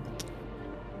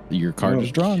 Your card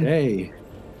is drawn. Okay.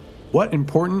 What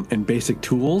important and basic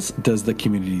tools does the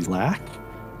community lack?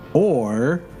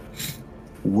 Or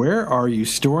where are you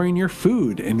storing your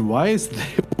food, and why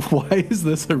is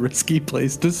this a risky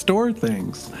place to store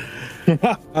things?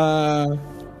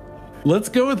 Let's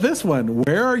go with this one.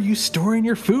 Where are you storing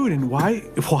your food, and why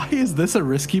is this a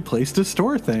risky place to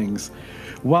store things?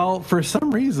 Well, for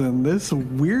some reason, this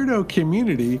weirdo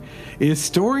community is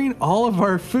storing all of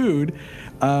our food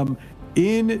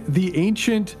in the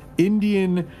ancient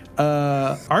Indian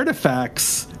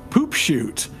artifacts poop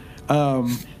chute.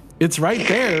 It's right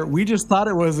there. We just thought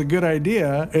it was a good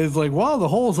idea. It's like, well, the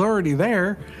hole's already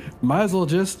there. Might as well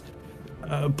just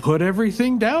put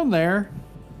everything down there.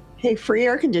 Hey, free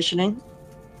air conditioning.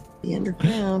 The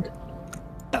underground.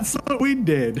 That's what we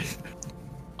did.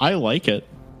 I like it.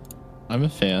 I'm a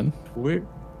fan. You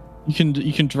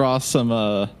can draw some.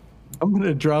 I'm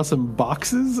gonna draw some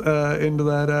boxes into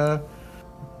that.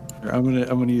 I'm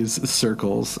gonna use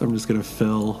circles. I'm just gonna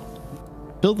fill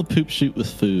the poop chute with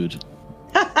food.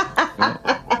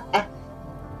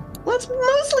 Well, it's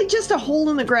mostly just a hole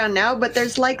in the ground now, but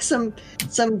there's like some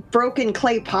broken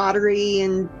clay pottery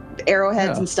and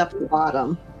arrowheads and stuff at the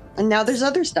bottom. And now there's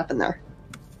other stuff in there.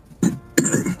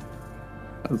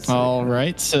 All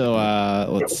right. So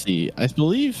let's see. I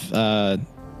believe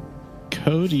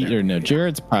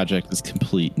Jared's project is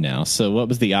complete now. So what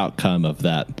was the outcome of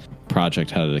that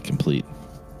project? How did it complete?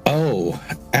 Oh,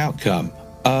 outcome.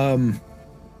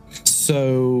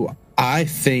 So I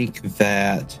think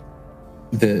that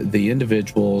the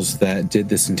individuals that did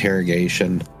this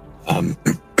interrogation,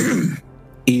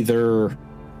 either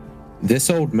this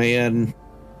old man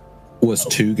was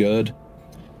too good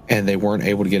and they weren't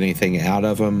able to get anything out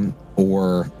of him,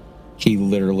 or he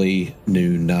literally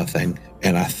knew nothing.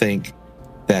 And I think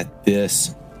that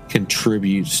this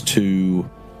contributes to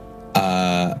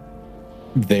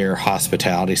their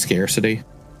hospitality scarcity.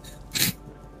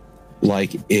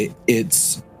 Like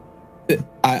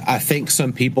I think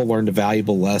some people learned a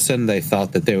valuable lesson. They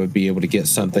thought that they would be able to get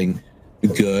something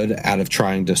good out of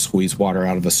trying to squeeze water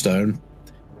out of a stone,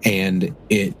 and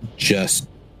it just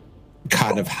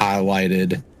kind of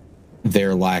highlighted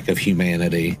their lack of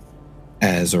humanity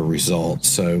as a result.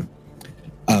 So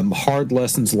hard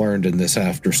lessons learned in this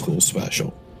after school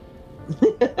special.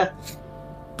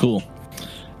 Cool.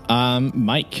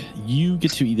 Mike, you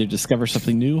get to either discover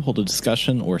something new, hold a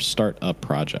discussion, or start a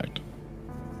project.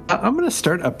 I'm going to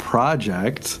start a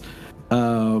project.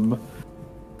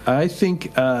 I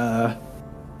think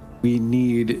we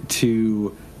need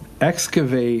to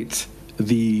excavate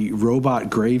the robot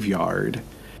graveyard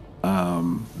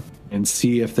and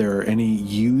see if there are any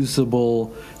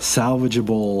usable,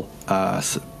 salvageable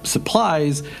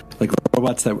supplies, like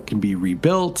robots that can be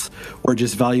rebuilt, or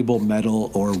just valuable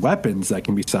metal or weapons that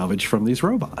can be salvaged from these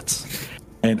robots.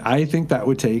 And I think that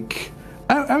would take,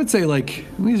 I would say, like,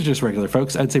 these are just regular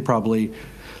folks, I'd say probably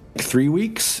 3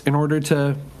 weeks in order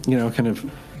to, kind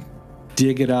of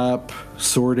dig it up,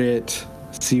 sort it,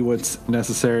 see what's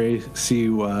necessary, see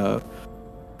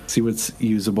what's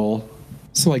usable.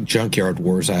 It's like Junkyard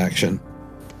Wars action.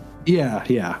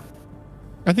 Yeah.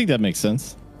 I think that makes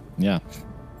sense. Yeah.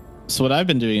 So what I've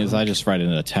been doing is I just write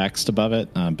in a text above it,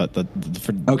 but the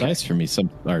dice for me some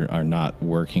are not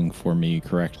working for me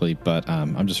correctly. But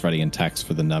I'm just writing in text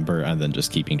for the number and then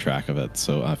just keeping track of it.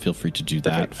 So feel free to do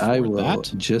that. I will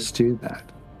just do that.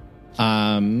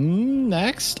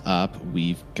 Next up,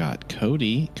 we've got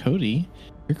Cody. Cody,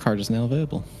 your card is now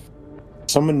available.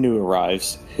 Someone new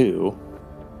arrives who,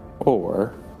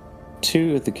 or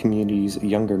two of the community's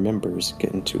younger members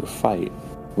get into a fight.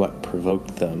 What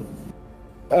provoked them?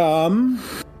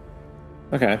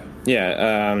 Okay.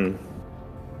 Yeah.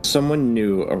 Someone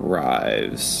new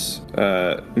arrives.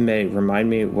 May, remind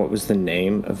me, what was the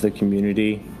name of the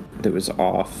community that was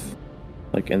off?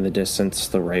 Like in the distance,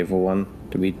 the Ravel one?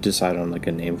 Did we decide on like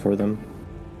a name for them?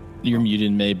 You're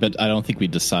muted, May, but I don't think we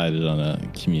decided on a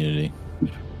community.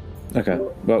 Okay.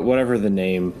 But whatever the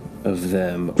name of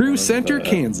them. True Center,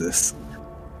 Kansas.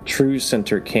 True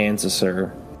Center,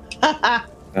 Kansaser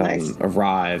Nice.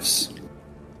 arrives.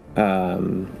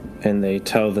 And they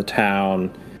tell the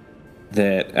town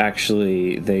that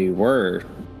actually they were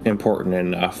important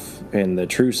enough in the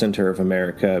true center of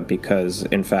America because,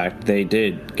 in fact, they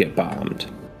did get bombed.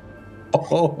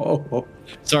 Oh.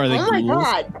 Sorry, Oh my ghouls?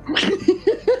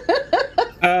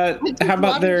 god. How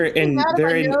about they're in?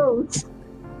 Nose.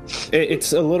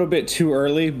 It's a little bit too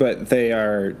early, but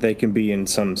they can be in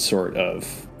some sort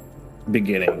of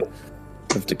beginning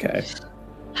of decay.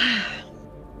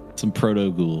 Some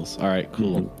proto ghouls. All right,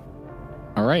 cool.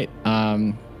 Mm-hmm. All right.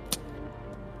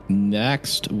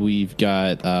 Next, we've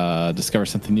got discover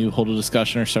something new, hold a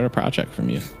discussion, or start a project from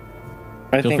you.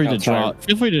 Feel free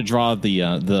to draw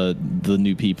the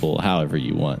new people however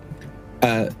you want.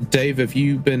 Dave, have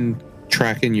you been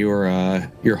tracking your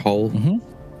hole? Mm-hmm.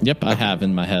 Yep, I have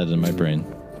in my head and my brain.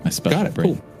 My special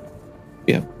brain. Cool.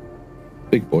 Yeah.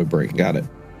 Big boy brain. Got it.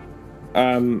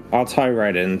 I'll tie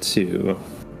right into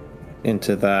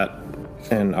that,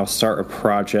 and I'll start a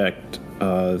project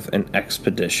of an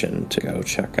expedition to go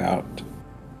check out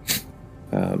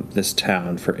this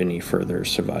town for any further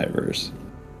survivors.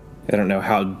 I don't know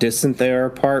how distant they are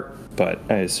apart, but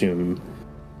I assume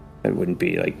it wouldn't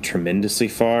be like tremendously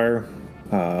far.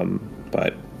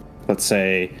 But let's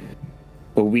say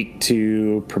a week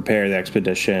to prepare the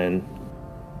expedition,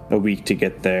 a week to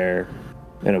get there,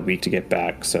 and a week to get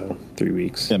back. So 3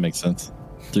 weeks. That makes sense.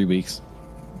 3 weeks.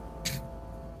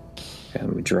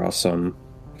 And we draw some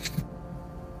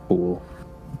pool.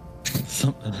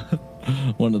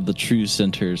 One of the true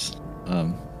centers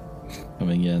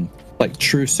coming in. Like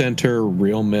true center,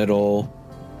 real middle.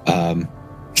 All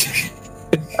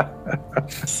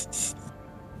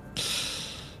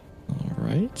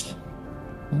right.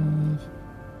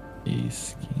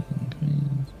 Ace, king,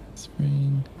 queen,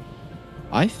 spring.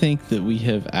 I think that we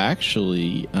have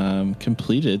actually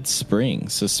completed spring.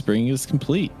 So spring is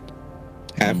complete.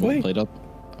 Have we? Played up.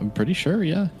 I'm pretty sure.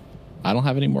 Yeah. I don't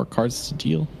have any more cards to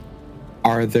deal.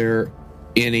 Are there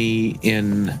any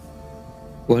in?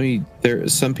 There.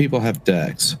 Some people have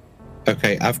decks.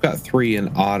 Okay, I've got 3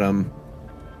 in autumn.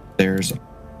 There's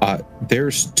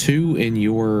 2 in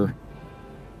your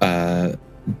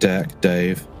deck,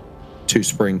 Dave. 2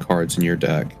 spring cards in your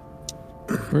deck.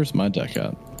 Where's my deck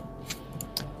at?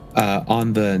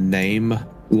 On the name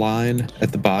line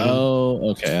at the bottom.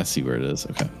 Oh, okay. I see where it is.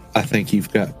 Okay. I think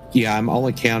you've got. Yeah, I'm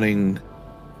only counting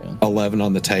 11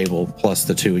 on the table plus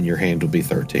the 2 in your hand would be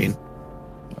 13.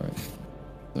 All right.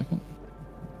 Second.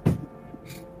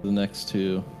 The next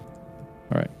 2.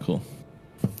 All right. Cool.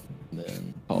 And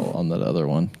then on that other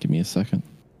one. Give me a second.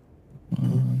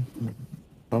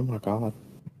 Oh my god.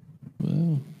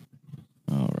 Well,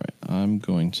 all right. I'm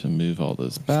going to move all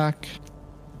those back.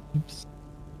 Oops.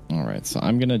 All right. So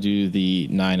I'm going to do the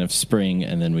 9 of spring,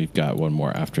 and then we've got one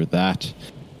more after that.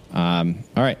 All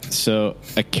right. So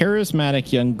a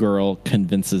charismatic young girl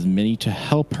convinces Minnie to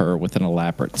help her with an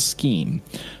elaborate scheme.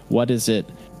 What is it?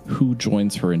 Who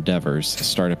joins her endeavors?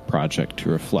 Start a project to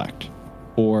reflect.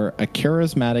 Or a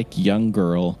charismatic young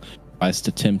girl tries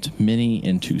to tempt Minnie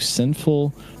into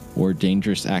sinful or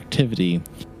dangerous activity.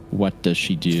 What does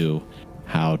she do?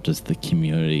 How does the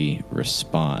community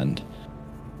respond?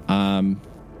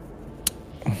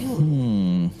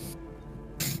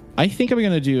 I think I'm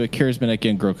going to do a charismatic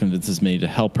young girl convinces Minnie to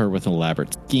help her with an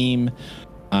elaborate scheme.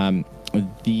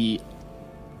 The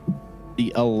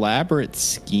elaborate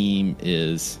scheme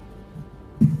is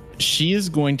she is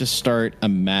going to start a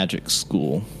magic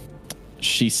school.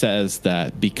 She says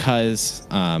that because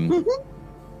the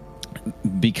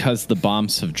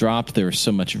bombs have dropped, there is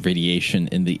so much radiation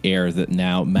in the air that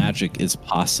now magic is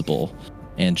possible,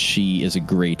 and she is a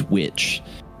great witch,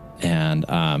 and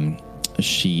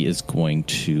she is going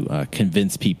to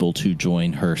convince people to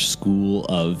join her school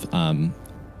of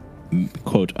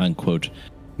quote unquote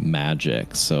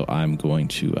magic. So I'm going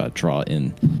to draw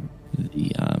in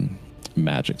the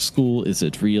magic school. Is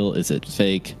it real? Is it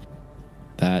fake?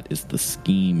 That is the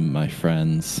scheme, my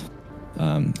friends.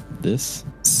 This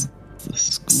is the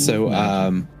school.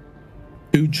 So,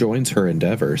 who joins her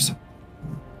endeavors?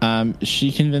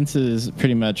 She convinces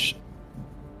pretty much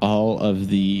all of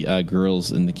the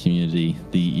girls in the community,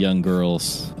 the young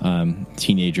girls,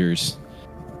 teenagers,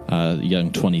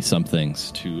 young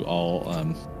 20-somethings, to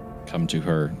all come to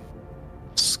her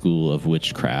school of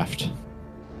witchcraft.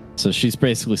 So she's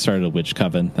basically started a witch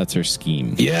coven. That's her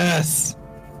scheme. Yes.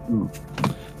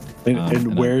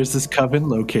 And where is this coven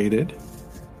located?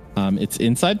 It's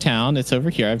inside town. It's over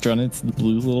here. I've drawn it. It's the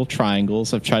blue little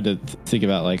triangles. I've tried to think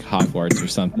about like Hogwarts or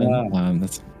something.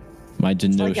 That's my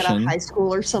denotion. Like at a high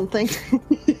school or something.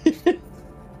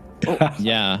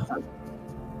 Yeah.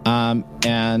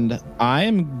 And I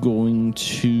am going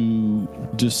to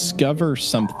discover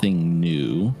something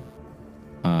new.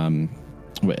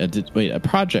 Wait, a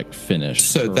project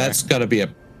finished. So correct? That's got to be a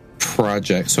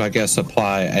project. So I guess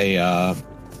apply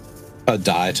a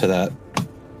die to that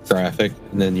graphic,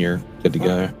 and then you're good to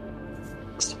go.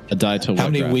 A die to what? How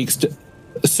many weeks?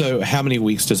 How many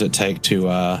weeks does it take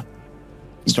to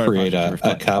create a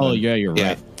coven? Oh yeah, you're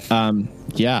right.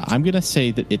 Yeah, I'm gonna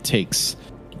say that it takes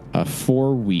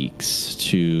 4 weeks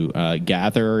to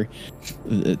gather,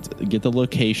 get the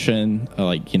location,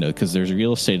 because there's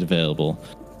real estate available.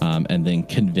 And then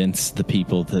convince the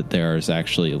people that there is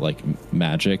actually like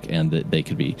magic and that they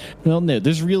could be. Well, no,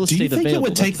 there's real estate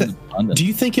available. Do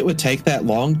you think it would take that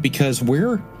long? Because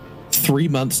we're 3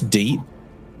 months deep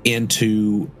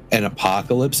into an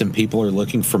apocalypse and people are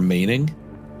looking for meaning.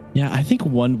 Yeah, I think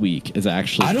 1 week is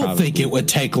actually. I don't think it would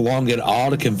take long at all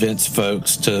to convince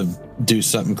folks to do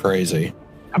something crazy.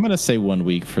 I'm going to say 1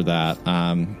 week for that.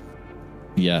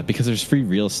 Yeah, because there's free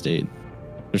real estate.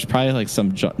 There's probably like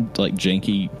some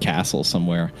janky castle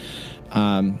somewhere.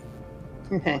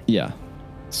 Okay. Yeah.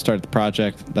 Start the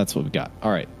project. That's what we got.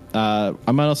 All right.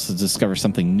 I might also discover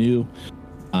something new.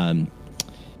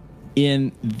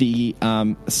 In the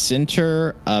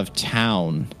center of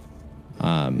town,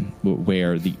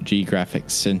 where the geographic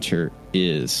center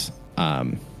is,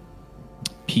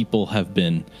 people have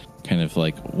been kind of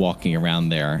like walking around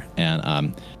there,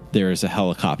 and there is a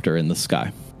helicopter in the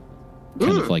sky.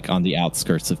 Kind of like on the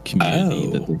outskirts of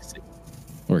community that they see.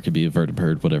 Or it could be a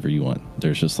vertibird, whatever you want.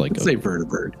 There's just like say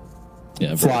vertibird.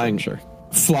 Yeah, flying, sure.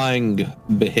 Flying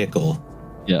vehicle.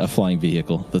 Yeah, a flying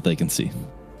vehicle that they can see.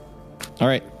 All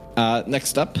right.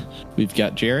 Next up, we've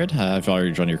got Jared. I've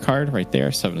already drawn your card right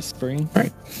there. 7 of spring. All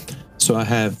right. So I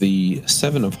have the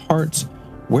 7 of hearts.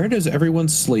 Where does everyone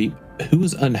sleep? who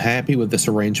is unhappy with this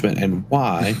arrangement and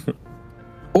why?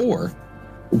 Or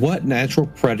what natural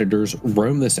predators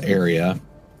roam this area?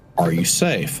 Are you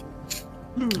safe?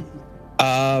 Both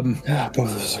of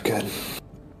those are good.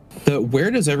 The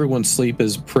where does everyone sleep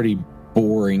is pretty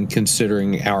boring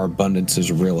considering our abundance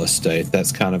is real estate.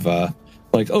 That's kind of a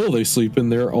like, oh, they sleep in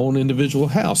their own individual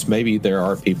house. Maybe there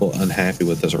are people unhappy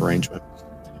with this arrangement.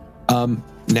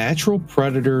 Natural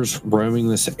predators roaming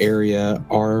this area,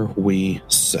 are we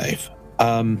safe?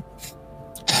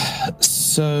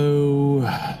 So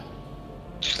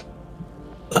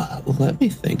let me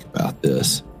think about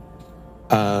this.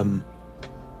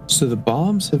 So the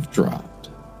bombs have dropped.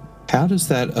 How does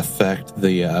that affect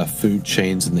the food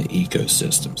chains and the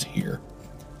ecosystems here?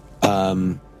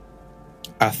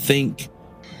 I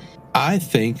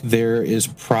think there is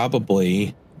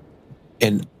probably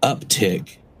an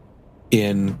uptick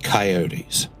in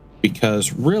coyotes,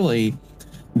 because really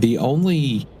the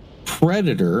only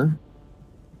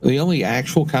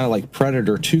actual kind of like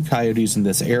predator to coyotes in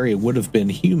this area would have been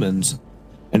humans.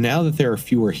 And now that there are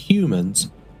fewer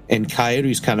humans and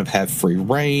coyotes kind of have free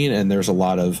reign and there's a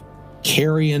lot of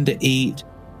carrion to eat,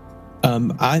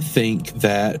 I think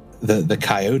that the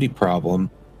coyote problem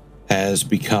has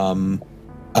become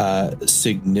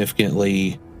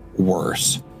significantly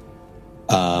worse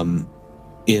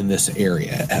in this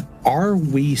area. Are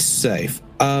we safe?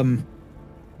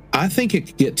 I think it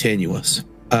could get tenuous.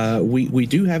 We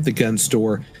do have the gun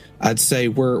store. I'd say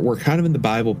we're kind of in the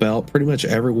Bible Belt. Pretty much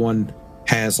everyone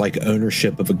has like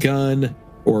ownership of a gun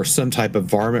or some type of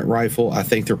varmint rifle. I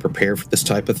think they're prepared for this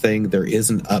type of thing. There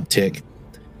is an uptick,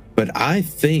 but I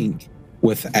think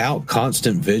without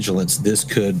constant vigilance, this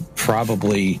could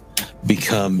probably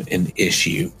become an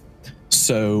issue.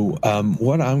 So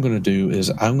what I'm going to do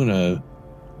is I'm going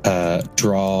to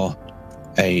draw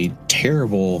a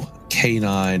terrible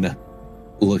canine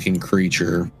looking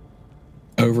creature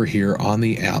over here on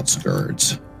the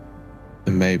outskirts,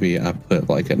 and maybe I put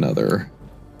like another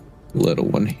little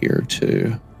one here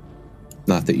too.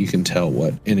 Not that you can tell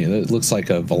what any of it. It looks like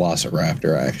a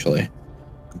velociraptor actually,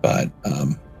 but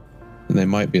they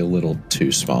might be a little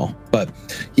too small. But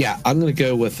yeah, I'm going to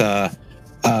go with a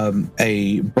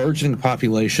burgeoning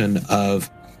population of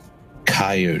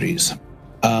coyotes.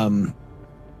 And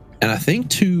I think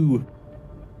to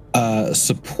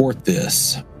support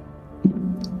this,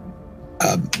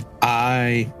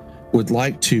 I would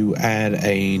like to add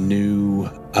a new,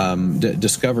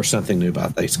 discover something new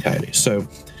about these coyotes. So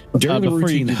during the before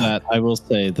routine, you do that, I will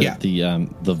say that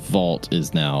the vault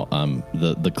is now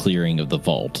the clearing of the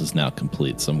vault is now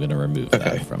complete. So I'm going to remove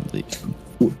that from the.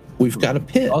 We've got a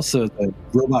pit. Also, the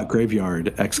robot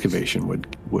graveyard excavation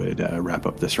would wrap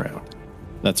up this round.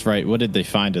 That's right. What did they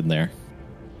find in there?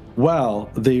 Well,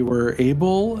 they were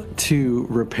able to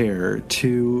repair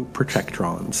 2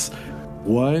 protectrons,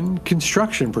 1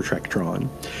 construction protectron,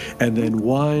 and then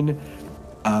 1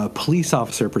 police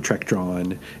officer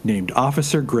protectron named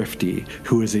Officer Grifty,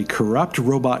 who is a corrupt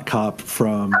robot cop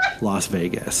from Las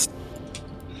Vegas.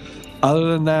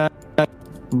 Other than that,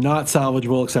 not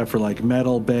salvageable except for like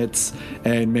metal bits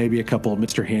and maybe a couple of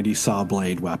Mr. Handy saw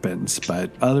blade weapons. But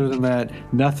other than that,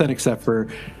 nothing except for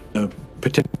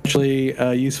potentially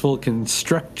useful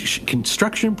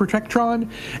construction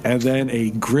protectron and then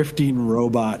a grifting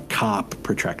robot cop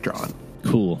protectron.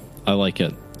 Cool. I like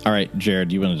it. All right,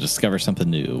 Jared, you want to discover something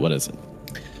new. What is it?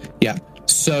 Yeah.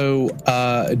 So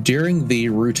during the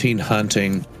routine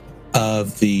hunting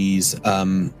of these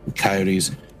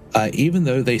coyotes, even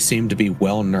though they seem to be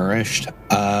well nourished,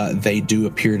 they do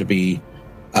appear to be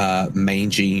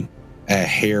mangy,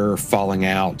 hair falling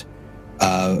out,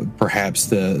 perhaps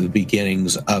the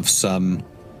beginnings of some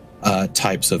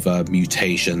types of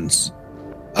mutations,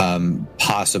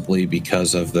 possibly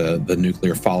because of the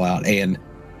nuclear fallout. And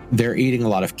they're eating a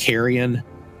lot of carrion,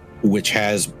 which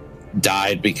has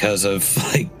died because of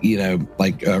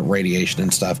radiation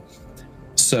and stuff.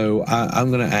 So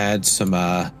I'm going to add some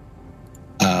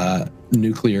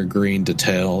nuclear green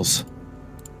details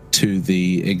to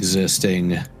the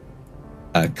existing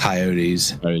coyote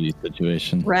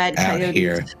situation. Rad out coyotes.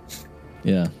 here.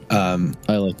 Yeah.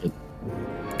 I like it.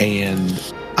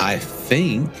 And I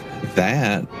think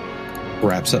that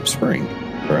wraps up spring,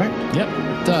 correct? Yep,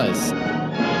 it does.